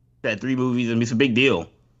 That 3 movies. I mean, it's a big deal,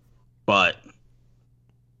 but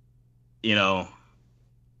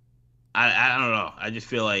I don't know. I just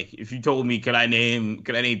feel like if you told me, could I name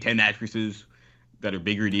 10 actresses that are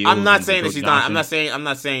bigger deals? I'm not saying that she's not. I'm not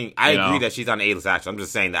saying. I agree that she's not an A-list actress. I'm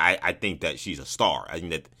just saying that I think that she's a star. I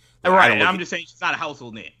think that. Right. I'm just saying she's not a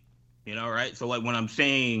household name. Right? So like when I'm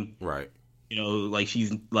saying, right, like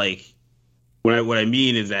she's like, what I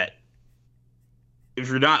mean is that if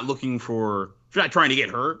you're not trying to get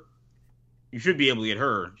her, you should be able to get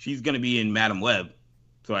her. She's gonna be in Madam Web,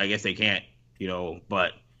 so I guess they can't,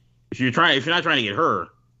 but. If you're not trying to get her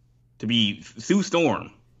to be Sue Storm,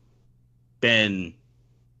 then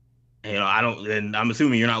then I'm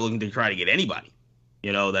assuming you're not looking to try to get anybody,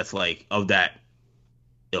 that's like of that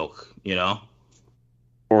ilk,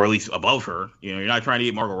 or at least above her. You're not trying to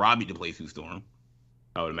get Margot Robbie to play Sue Storm.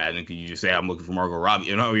 I would imagine. Could you just say I'm looking for Margot Robbie?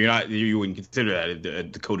 You're not. You wouldn't consider that a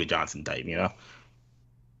Dakota Johnson type, No,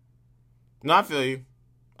 I feel you.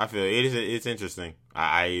 It's interesting.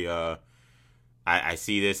 I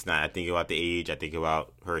see this and I think about the age. I think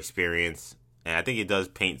about her experience, and I think it does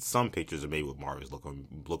paint some pictures of maybe what Marvel's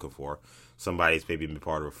looking for. Somebody that's maybe been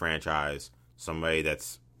part of a franchise, somebody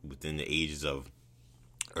that's within the ages of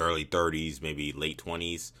early 30s, maybe late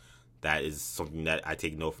 20s. That is something that I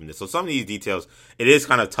take note from this. So some of these details, it is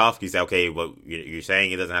kind of tough. You say, okay, but you're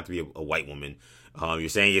saying it doesn't have to be a white woman. You're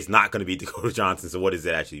saying it's not going to be Dakota Johnson. So what does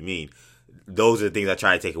that actually mean? Those are the things I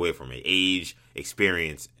try to take away from it: age,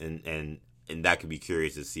 experience, and that could be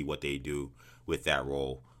curious to see what they do with that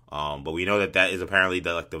role. But we know that is apparently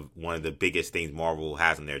one of the biggest things Marvel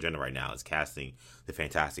has on their agenda right now is casting the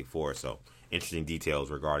Fantastic Four. So interesting details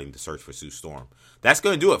regarding the search for Sue Storm. That's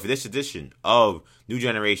going to do it for this edition of New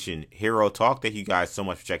Generation Hero Talk. Thank you guys so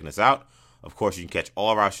much for checking us out. Of course, you can catch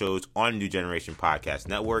all of our shows on the New Generation Podcast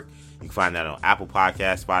Network. You can find that on Apple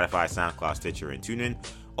Podcasts, Spotify, SoundCloud, Stitcher, and TuneIn.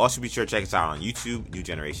 Also, be sure to check us out on YouTube, New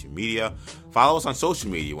Generation Media. Follow us on social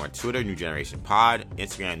media. We're on Twitter, New Generation Pod,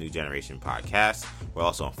 Instagram, New Generation Podcast. We're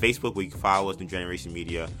also on Facebook, where you can follow us, New Generation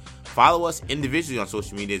Media. Follow us individually on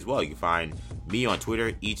social media as well. You can find me on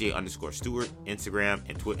Twitter, EJ_Stewart, Instagram,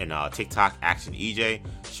 and TikTok, Action EJ.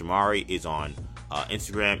 Shamari is on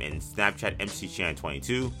Instagram and Snapchat,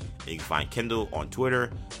 MCChan22. And you can find Kendall on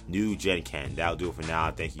Twitter, New Gen Ken. That'll do it for now.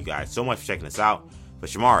 Thank you guys so much for checking us out. For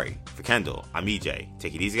Shamari, for Kendall, I'm EJ.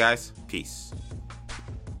 Take it easy, guys. Peace.